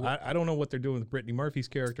 So I don't know what they're doing with Brittany Murphy's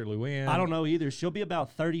character, Luann. I don't know either. She'll be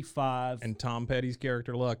about 35. And Tom Petty's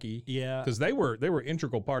character, Lucky. Yeah. Because they were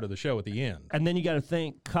integral part of the show at the end. And then you got to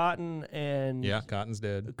think Cotton and... Yeah, Cotton's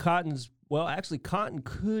dead. Well, actually, Cotton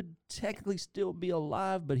could technically still be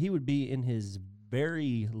alive, but he would be in his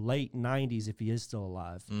very late 90s if he is still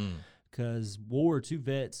alive. Because World War II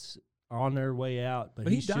vets are on their way out, but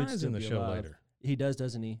he dies should still in the be show alive. Later. He does,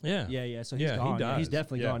 doesn't he? Yeah. Yeah. So he's gone. He dies. He's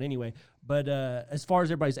definitely Yeah. gone anyway. But as far as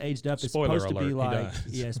everybody's aged up, it's Spoiler supposed to be alert, he like, dies.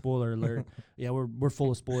 yeah, spoiler alert. Yeah, we're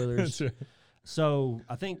full of spoilers. That's right. So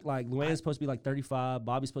I think like Luann's supposed to be like 35,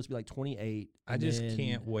 Bobby's supposed to be like 28. I just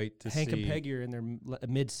can't wait to Hank see. and Peggy are in their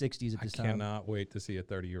mid 60s at this time. I cannot wait to see a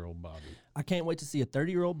 30-year-old Bobby. I can't wait to see a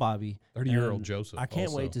 30-year-old Bobby. 30-year-old and Joseph. I can't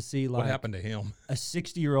also. wait to see like what happened to him. a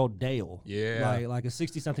 60-year-old Dale. Yeah. Like a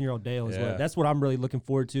 60-something-year-old Dale is Yeah. what. That's what I'm really looking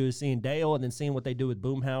forward to, is seeing Dale and then seeing what they do with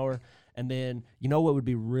Boomhauer. And then, you know what would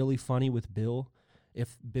be really funny with Bill?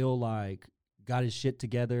 If Bill like got his shit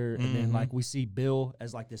together and then like we see Bill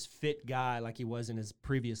as like this fit guy like he was in his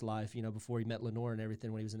previous life, you know, before he met Lenore and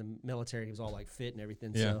everything. When he was in the military, he was all like fit and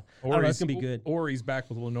everything. Yeah. So I don't know, it's gonna be good. Or he's back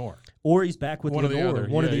with Lenore. Or he's back with One or the Lenore. other.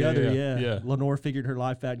 One or the Yeah, other, yeah. yeah. Lenore figured her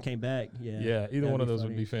life out and came back. Yeah. Yeah, either That'd one of be those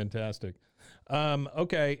funny. would be fantastic.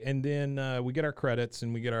 Okay, and then we get our credits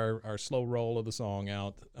and we get our slow roll of the song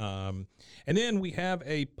out. And then we have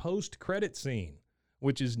a post-credit scene,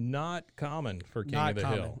 which is not common for King of the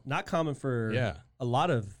Hill. Not common for a lot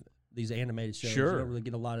of these animated shows. Sure. You don't really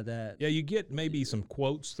get a lot of that. Yeah, you get maybe some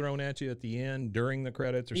quotes thrown at you at the end during the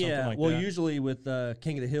credits or something like well, that. usually with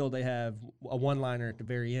King of the Hill, they have a one-liner at the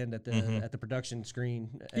very end at the production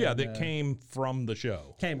screen. Yeah, and, that came from the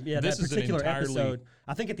show. This is an particular entirely- episode.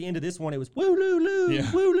 I think at the end of this one, it was woo loo loo,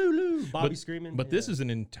 Yeah. woo loo loo, Bobby screaming. But this is an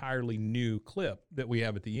entirely new clip that we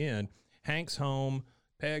have at the end. Hank's home.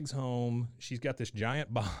 Peg's home. She's got this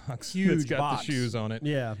giant box Huge that's got box. the shoes on it.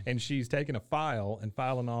 Yeah. And she's taking a file and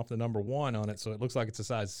filing off the number 1 on it, so it looks like it's a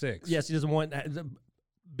size 6. Yes, he doesn't want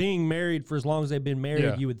being married for as long as they've been married.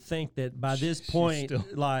 Yeah. You would think that by this She's point, still-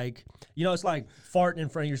 like, you know, it's like farting in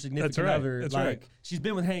front of your significant That's right. other. That's like, right. she's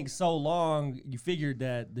been with Hank so long, you figured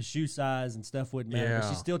that the shoe size and stuff wouldn't matter. But Yeah.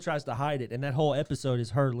 she still tries to hide it, and that whole episode is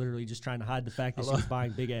her literally just trying to hide the fact that she was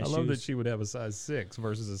buying big ass I shoes. love that she would have a size 6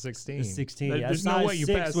 versus a 16. A 16. There's a no size way you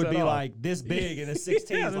 6 pass would that be off. like this big, and a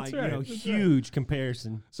 16 Yeah, is that's like, right. you know, That's right. huge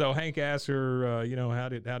comparison. So Hank asked her,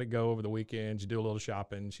 how'd it go over the weekend? Did you do a little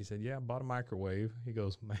shopping? She said, yeah, I bought a microwave. He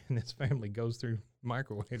goes, man, this family goes through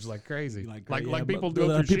microwaves like crazy. Like people but, go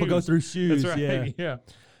through people shoes. go through shoes. That's right. Yeah.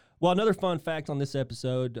 Well, another fun fact on this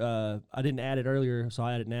episode, I didn't add it earlier, so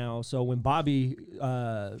I add it now. So when Bobby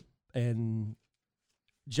and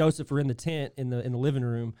Joseph are in the tent in the living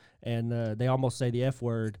room, and they almost say the F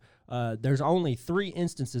word, there's only 3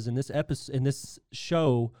 instances in this episode in this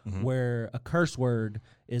show where a curse word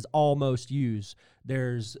is almost used.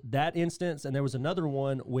 There's that instance, and there was another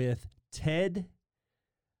one with Ted.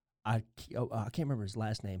 I can't remember his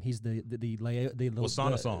last name. He's the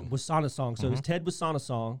Wasana-song. Wasana-song. So it's Ted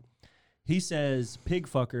Wasana-song. He says pig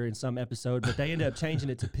fucker in some episode, but they end up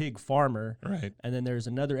changing it to pig farmer. Right. And then there's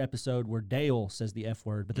another episode where Dale says the F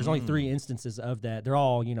word, but there's only 3 instances of that. They're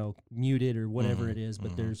all, muted or whatever it is,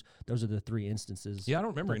 but those are the 3 instances. Yeah, I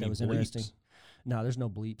don't remember Thought any that was bleeps. interesting. No, there's no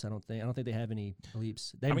bleeps. I don't think they have any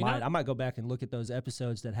bleeps. I might go back and look at those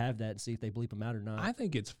episodes that have that and see if they bleep them out or not. I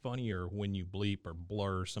think it's funnier when you bleep or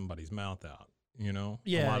blur somebody's mouth out, a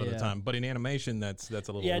Yeah, lot of the yeah. time. But in animation, that's a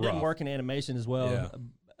little Yeah, it didn't rough. work in animation as well. Yeah.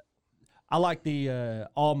 I like the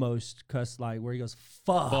almost cuss, like where he goes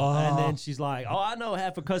fuck, and then she's like, "Oh, I know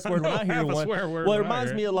half a cuss word when I hear half a one." swear word Well, it when I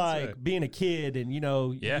reminds hear me it. of That's like right. being a kid, and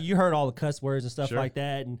Yeah. you heard all the cuss words and stuff Sure. like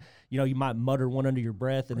that, and you might mutter one under your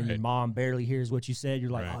breath, and then your Right. mom barely hears what you said.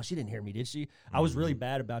 You're like, Right. "Oh, she didn't hear me, did she?" I was really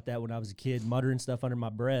bad about that when I was a kid, muttering stuff under my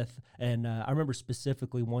breath, and I remember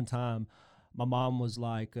specifically one time. My mom was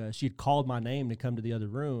like, she had called my name to come to the other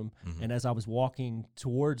room. And as I was walking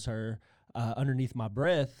towards her, underneath my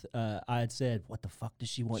breath, I had said, "What the fuck does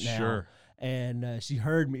she want now?" Sure. And she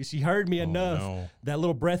heard me. She heard me enough. no. That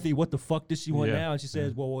little breathy, "What the fuck does she want Yeah. now?" And she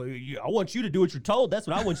says, "Well, I want you to do what you're told. That's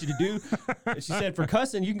what I want you to do." And she said, "For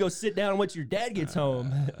cussing, you can go sit down and wait till your dad gets home."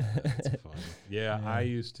 That's funny. Yeah, I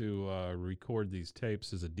used to record these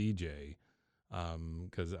tapes as a DJ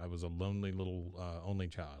because I was a lonely little only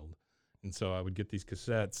child. And so I would get these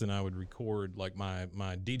cassettes and I would record like my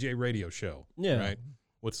DJ radio show, Yeah. right,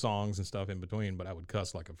 with songs and stuff in between. But I would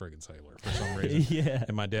cuss like a friggin' sailor for some reason. Yeah.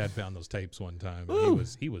 And my dad found those tapes one time. And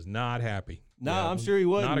he was not happy. No, Yeah, it I'm was sure he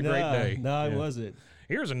wasn't. Not a great day. No, Yeah. it wasn't.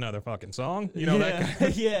 here's another fucking song. You know, that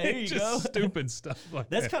kind of, yeah, here you just go. stupid stuff like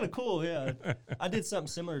That's that. kind of cool, yeah. I did something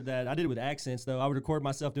similar to that. I did it with accents, though. I would record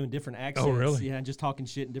myself doing different accents. Oh, really? Yeah, and just talking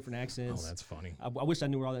shit in different accents. Oh, that's funny. I wish I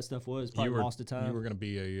knew where all that stuff was. Probably lost the time. You were going to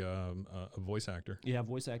be a voice actor. Yeah,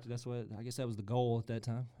 voice actor. That's what I guess that was the goal at that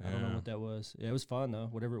time. I don't know Yeah. what that was. Yeah, it was fun though.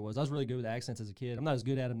 Whatever it was, I was really good with accents as a kid. I'm not as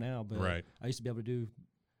good at them now, but Right. I used to be able to do.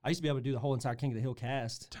 I used to be able to do the whole entire King of the Hill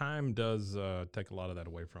cast. Time does take a lot of that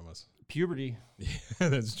away from us. Puberty.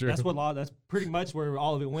 That's true. That's pretty much where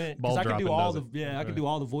all of it went. Ball Because I could dropping do all does the it. I could do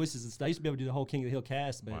all the voices and stuff. I used to be able to do the whole King of the Hill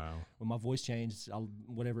cast, but Wow. when my voice changed,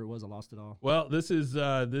 whatever it was, I lost it all. Well, this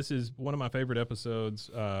is one of my favorite episodes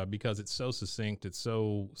because it's so succinct. It's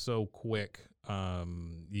so quick.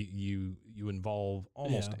 You involve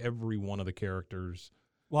almost Yeah. every one of the characters.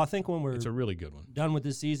 Well, I think when we're It's a really good one. done with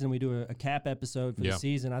this season, we do a cap episode for Yeah. the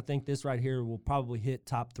season. I think this right here will probably hit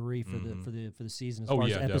top 3 for the season as Oh, far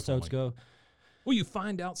yeah, as episodes definitely. go. Well, you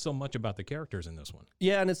find out so much about the characters in this one.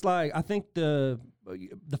 Yeah, and it's like I think the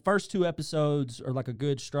first 2 episodes are like a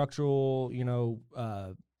good structural,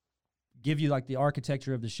 give you like the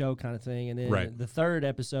architecture of the show kind of thing, and then Right. the third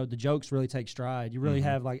episode, the jokes really take stride. You really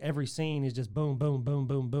have like every scene is just boom, boom, boom,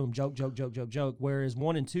 boom, boom, joke, joke, joke, joke, joke. Whereas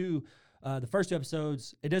 1 and 2, the first 2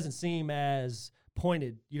 episodes, it doesn't seem as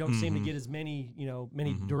pointed. You don't seem to get as many,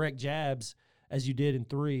 direct jabs as you did in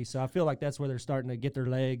 3. So I feel like that's where they're starting to get their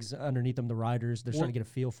legs underneath them, the writers. They're starting to get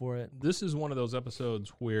a feel for it. This is one of those episodes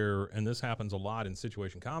where, and this happens a lot in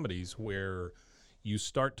situation comedies, where you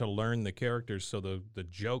start to learn the characters, so the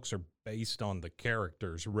jokes are based on the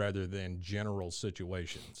characters rather than general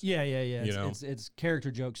situations. Yeah. You know? It's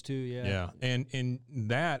character jokes too. Yeah, and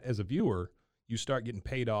that as a viewer, you start getting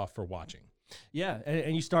paid off for watching. Yeah,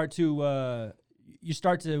 and you start to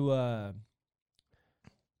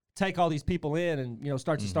take all these people in, and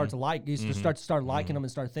start to like you start liking them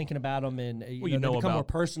and start thinking about them, and they become more about-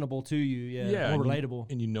 personable to you. Yeah, more relatable.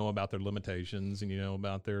 and you know about their limitations, and you know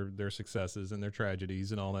about their successes and their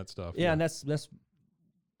tragedies and all that stuff. Yeah, and that's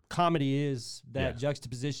comedy is that Yeah.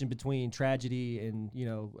 juxtaposition between tragedy and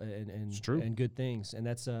It's true. and good things, and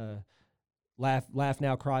that's laugh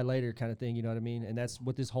now, cry later kind of thing. You know what I mean? And that's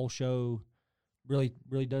what this whole show really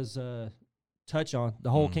does touch on.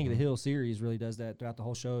 The whole King of the Hill series really does that throughout the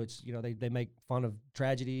whole show. It's they make fun of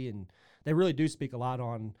tragedy, and they really do speak a lot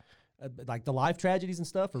on like the life tragedies and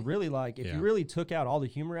stuff. Are really like if Yeah. you really took out all the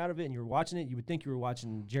humor out of it and you were watching it, you would think you were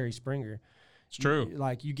watching Jerry Springer. It's true.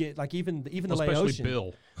 Like you get like even the Especially Laotian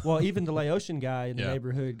Bill. Well, even the Laotian guy in the Yeah.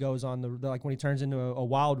 neighborhood goes on the like when he turns into a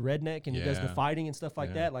wild redneck and he does the Yeah. fighting and stuff like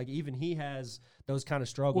Yeah. that. Like even he has those kind of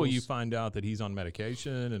struggles. Well, you find out that he's on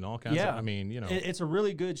medication and all kinds Yeah. of. I mean, It's a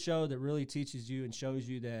really good show that really teaches you and shows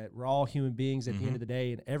you that we're all human beings at the end of the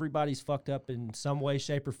day, and everybody's fucked up in some way,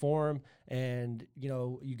 shape, or form. And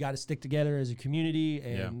you got to stick together as a community,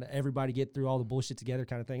 and everybody get through all the bullshit together,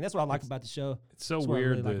 kind of thing. That's what I like about the show. it's so That's what I weird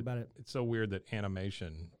really like that about it. it's so weird that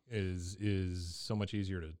animation is so much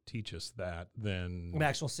easier to teach us that than An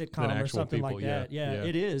actual sitcom or actual something people, like that. yeah, Yeah, yeah.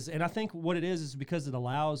 it is. And I think what it is because it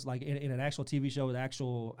allows, like in an actual TV show with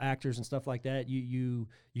actual actors and stuff like that, you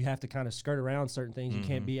have to kind of skirt around certain things. You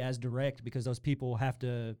can't be as direct because those people have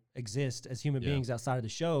to exist as human beings outside of the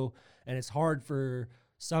show. And it's hard for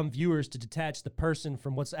some viewers to detach the person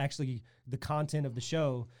from what's actually the content of the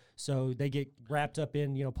show. So they get wrapped up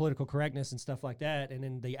in, political correctness and stuff like that. And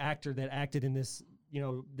then the actor that acted in this,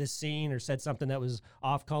 this scene or said something that was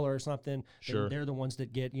off color or something, Sure. they're the ones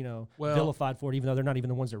that get, Well- vilified for it, even though they're not even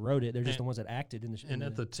the ones that wrote it. They're just the ones that acted in the show. And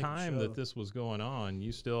at the time that this was going on,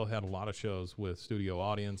 you still had a lot of shows with studio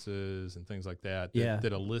audiences and things like that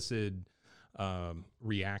that elicited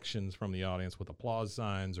reactions from the audience with applause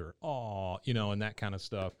signs or awe, and that kind of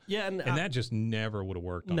stuff. Yeah, and that just never would have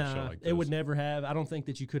worked on a show like this. it would never have. I don't think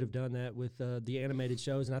that you could have done that with the animated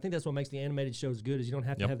shows, and I think that's what makes the animated shows good is you don't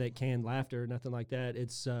have to have that canned laughter or nothing like that.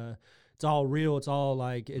 It's all real. It's all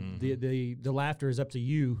like the laughter is up to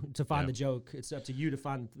you to find the joke. It's up to you to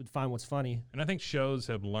find what's funny. And I think shows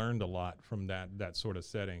have learned a lot from that sort of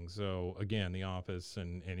setting. So again, The Office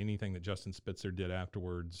and anything that Justin Spitzer did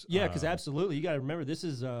afterwards. Yeah, because absolutely, you got to remember this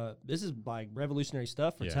is like revolutionary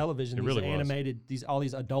stuff for television. It These really was. animated, all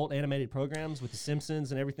these adult animated programs with The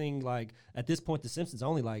Simpsons and everything. Like at this point, The Simpsons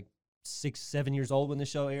only like 6-7 years old when the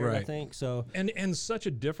show aired, I Right. think. So And such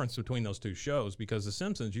a difference between those two shows because The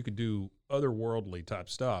Simpsons, you could do otherworldly type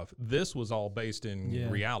stuff. This was all based in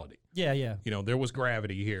reality. Yeah, yeah. You know, there was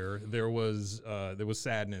gravity here. There was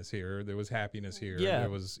sadness here. There was happiness here. Yeah. There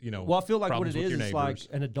was, you know, well, I feel like what it problems with is your is like neighbors.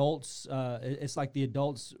 an adults. It's like the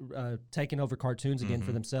adults taking over cartoons again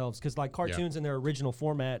for themselves, because like cartoons in their original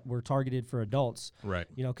format were targeted for adults. Right.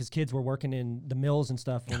 You know, because kids were working in the mills and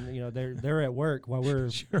stuff, and you know they're at work while we're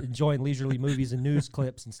enjoying leisurely movies and news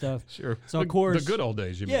clips and stuff. Sure. So of course, the good old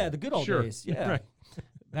days. You mean? yeah, the good old days. Yeah. Right.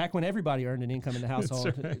 Back when everybody earned an income in the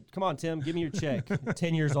household. right. Come on, Tim, give me your check.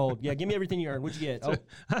 10 years old. Yeah, give me everything you earned. What'd you get? Oh,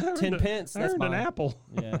 10 pence. I That's earned an mine. apple.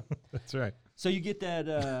 Yeah. That's right. So you get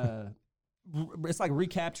that. It's like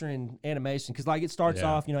recapturing animation, because like it starts Yeah.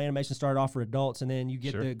 off, you know, animation started off for adults, and then you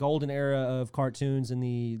get Sure. the golden era of cartoons in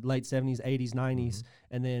the late 70s, 80s, 90s,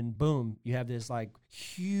 and then boom, you have this like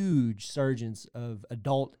huge surgence of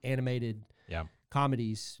adult animated Yeah.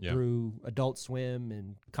 comedies Yeah. through Adult Swim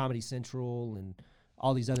and Comedy Central and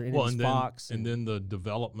all these other Well, Fox and then the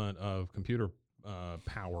development of computer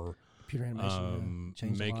power, computer animation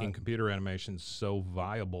changed a making lot. computer animation so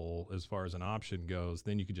viable as far as an option goes.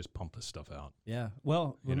 Then you could just pump this stuff out. Yeah.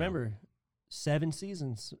 Well, remember, 7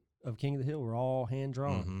 seasons of King of the Hill were all hand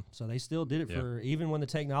drawn, so they still did it for even when the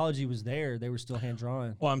technology was there. They were still hand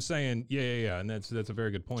drawn. Well, I'm saying, yeah, and that's a very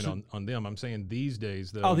good point on them. I'm saying these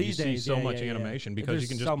days, though, These you days, see so yeah, much yeah, yeah. animation because There's you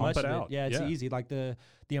can just so pump much it of out. Yeah, it's easy. Like the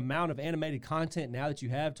amount of animated content now that you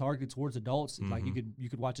have targeted towards adults, like you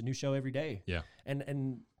could watch a new show every day. Yeah.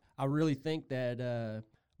 And I really think that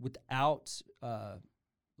without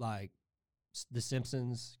like The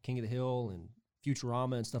Simpsons, King of the Hill, and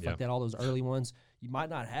Futurama and stuff like that, all those early ones, you might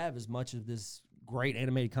not have as much of this great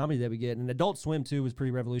animated comedy that we get. And Adult Swim too was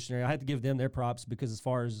pretty revolutionary. I had to give them their props, because as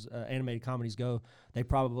far as animated comedies go, they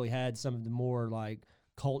probably had some of the more like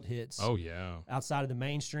cult hits. Oh yeah. Outside of the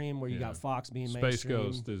mainstream, where you got Fox being Space mainstream.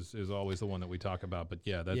 Ghost is always the one that we talk about, but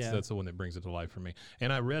that's the one that brings it to life for me.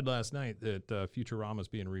 And I read last night that Futurama's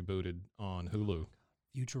being rebooted on Hulu.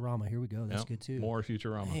 Futurama, here we go. That's Yep. good too. More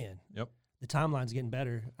Futurama. Man. Yep. The timeline's getting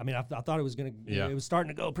better. I mean, I thought it was gonna. Yeah. It was starting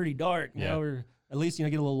to go pretty dark. Now we're at least get a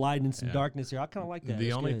little light and some darkness here. I kind of like that. The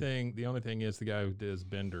It's only good. thing is the guy who does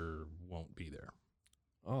Bender won't be there,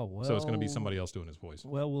 Oh well. so it's going to be somebody else doing his voice.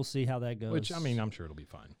 Well, we'll see how that goes. Which I mean, I'm sure it'll be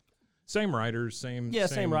fine. Same writers, same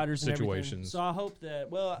writers and everything. situations. So I hope that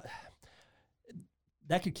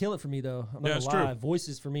that could kill it for me though. I'm not Yeah, gonna it's lie. true.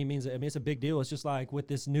 Voices for me means, I mean, it's a big deal. It's just like with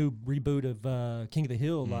this new reboot of King of the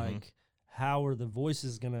Hill, like how are the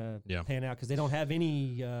voices gonna pan out, because they don't have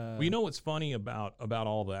any. Well, you know what's funny about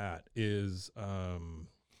all that is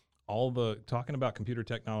all the talking about computer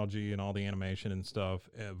technology and all the animation and stuff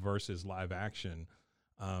versus live action.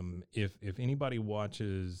 If anybody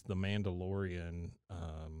watches the Mandalorian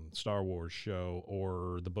Star Wars show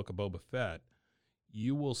or the Book of Boba Fett,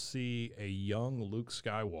 you will see a young Luke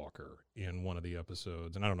Skywalker in one of the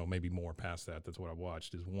episodes. And I don't know, maybe more past that. That's what I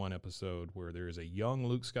watched, is one episode where there is a young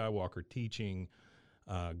Luke Skywalker teaching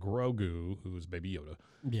Grogu, who is Baby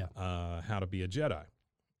Yoda, how to be a Jedi.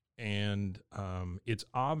 And it's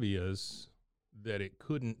obvious that it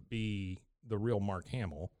couldn't be the real Mark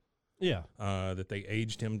Hamill. Yeah. That they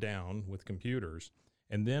aged him down with computers.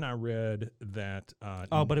 And then I read that...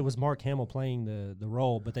 but it was Mark Hamill playing the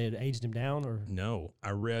role, but they had aged him down, or... No, I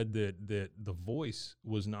read that the voice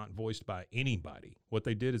was not voiced by anybody. What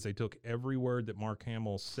they did is they took every word that Mark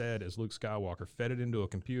Hamill said as Luke Skywalker, fed it into a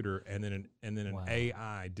computer, and then an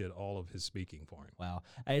AI did all of his speaking for him. Wow.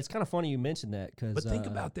 Hey, it's kind of funny you mentioned that, because... But think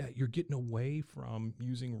about that. You're getting away from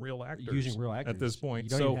using real actors. At this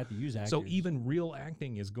point. You don't even have to use actors. So even real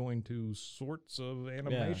acting is going to sorts of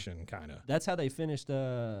animation, kind of. That's how they finished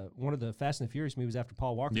one of the Fast and the Furious movies after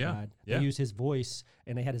Paul Walker died. Yeah. They used his voice,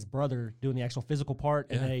 and they had his brother doing the actual physical part,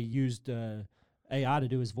 and they used AI to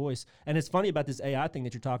do his voice. And it's funny about this AI thing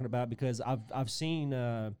that you're talking about, because I've seen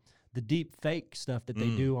the deep fake stuff that they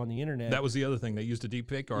do on the internet. That was the other thing. They used a deep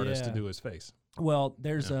fake artist to do his face. Well,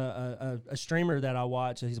 there's a streamer that I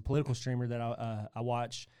watch. He's a political streamer that I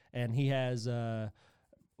watch, and he has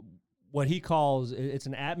what he calls, it's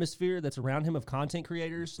an atmosphere that's around him of content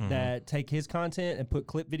creators that take his content and put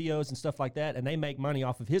clip videos and stuff like that, and they make money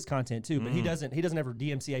off of his content too. But he doesn't ever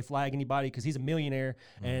DMCA flag anybody, because he's a millionaire,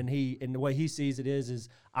 and the way he sees it is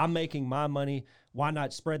I'm making my money. Why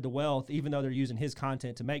not spread the wealth, even though they're using his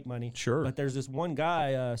content to make money? Sure. But there's this one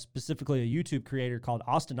guy, specifically a YouTube creator called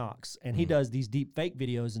Austinox, and he does these deep fake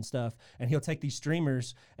videos and stuff, and he'll take these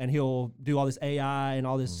streamers and he'll do all this AI and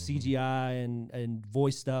all this CGI and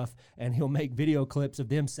voice stuff, and he'll make video clips of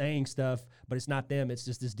them saying stuff, but it's not them, it's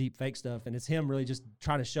just this deep fake stuff, and it's him really just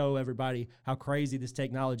trying to show everybody how crazy this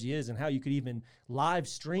technology is and how you could even live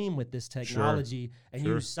stream with this technology and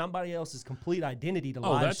use somebody else's complete identity to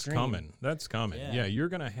live live that's stream. coming. That's coming. Yeah. Yeah, you're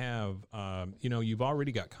going to have, you've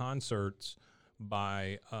already got concerts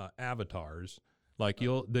by avatars. Like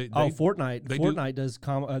Fortnite. Fortnite does.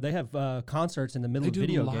 They have concerts in the middle of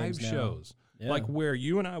video live games now. shows. Yeah. Like where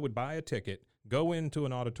you and I would buy a ticket, go into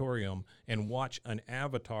an auditorium, and watch an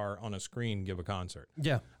avatar on a screen give a concert.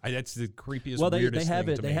 Yeah. That's the creepiest. Well, they weirdest have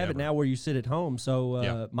thing it. to They me have ever. it now where you sit at home. So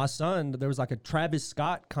Yeah. my son, there was like a Travis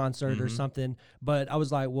Scott concert Mm-hmm. or something. But I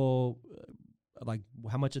was like, well, like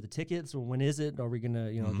how much are the tickets? Or when is it? Are we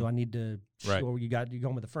gonna, do I need to? Right. Or you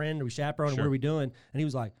going with a friend? Are we chaperoning? Sure. What are we doing? And he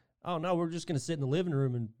was like, oh no, we're just gonna sit in the living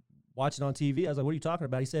room and watch it on TV. I was like, what are you talking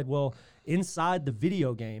about? He said, well, inside the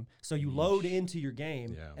video game. So you load into your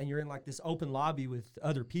game Yeah. and you're in like this open lobby with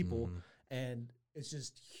other people and it's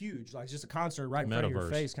just huge. Like it's just a concert right in front of your Metaverse.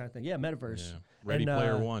 face kind of thing. Yeah, metaverse. Yeah. Ready And,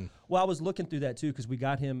 Player One. Well, I was looking through that too because we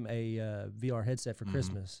got him a VR headset for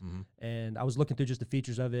Christmas. And I was looking through just the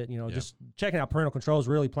features of it, just checking out parental controls,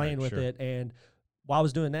 really playing with sure. it. And while I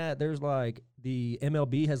was doing that, there's like the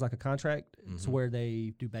MLB has like a contract to where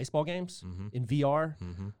they do baseball games in VR.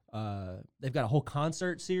 They've got a whole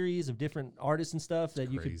concert series of different artists and stuff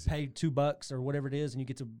that you could crazy. pay $2 or whatever it is, and you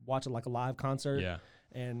get to watch it like a live concert. Yeah.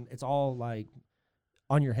 And it's all like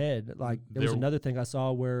on your head. Like there was There- another thing I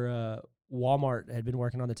saw where Walmart had been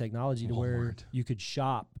working on the technology to where Walmart. you could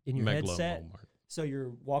shop in your Megalo headset. Walmart. So you're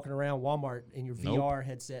walking around Walmart in your Nope. VR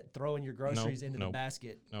headset, throwing your groceries into the nope.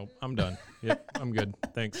 basket. No, I'm done. Yep, I'm good.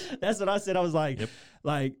 Thanks. That's what I said. I was like, Yep.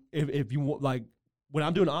 like if you want, like when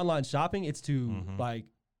I'm doing online shopping, it's to like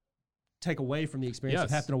take away from the experience of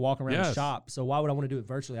Yes. having to walk around and Yes. shop. So why would I want to do it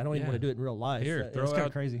virtually? I don't even Yeah. want to do it in real life. Here, It's throw kind out.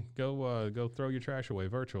 of crazy. Go throw your trash away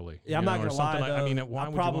virtually. Yeah, I'm you not know, or gonna lie something though. I mean, why I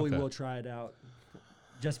would probably you want will that? try it out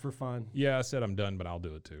just for fun. Yeah, I said I'm done, but I'll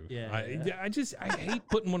do it too. Yeah. I hate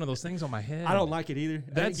putting one of those things on my head. I don't like it either.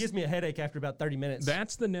 That's- It gives me a headache after about 30 minutes.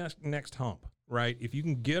 That's the next hump, right? If you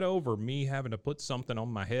can get over me having to put something on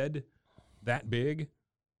my head that big,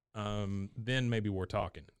 then maybe we're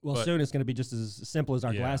talking. well, But- soon it's going to be just as simple as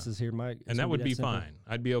our Yeah. glasses here, Mike. It's and that gonna would be simple. fine.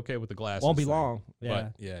 I'd be okay with the glasses. Won't be thing. long. Yeah.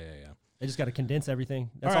 But yeah. They just got to condense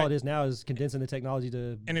everything. That's All all right. it is now is condensing the technology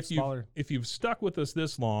to And if smaller. you've stuck with us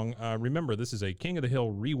this long, remember this is a King of the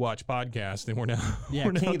Hill rewatch podcast, and we're now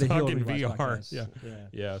we're King now of the Hill talking rewatch VR. podcast.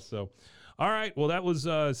 Yeah. So, all right. Well, that was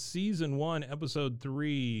season 1, episode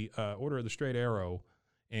 3, Order of the Straight Arrow,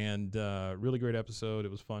 and really great episode.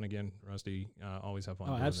 It was fun again, Rusty. Always have fun.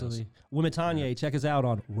 Oh, doing absolutely. Wimitanya, check us out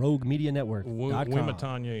on RogueMediaNetwork.com.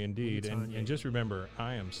 Wimitanya, indeed. And just remember,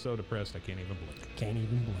 I am so depressed I can't even blink. Can't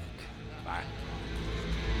even blink. Bye.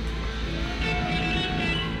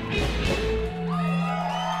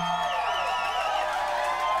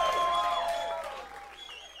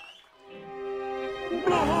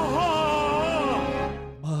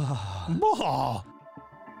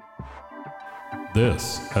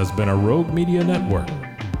 This has been a Rogue Media Network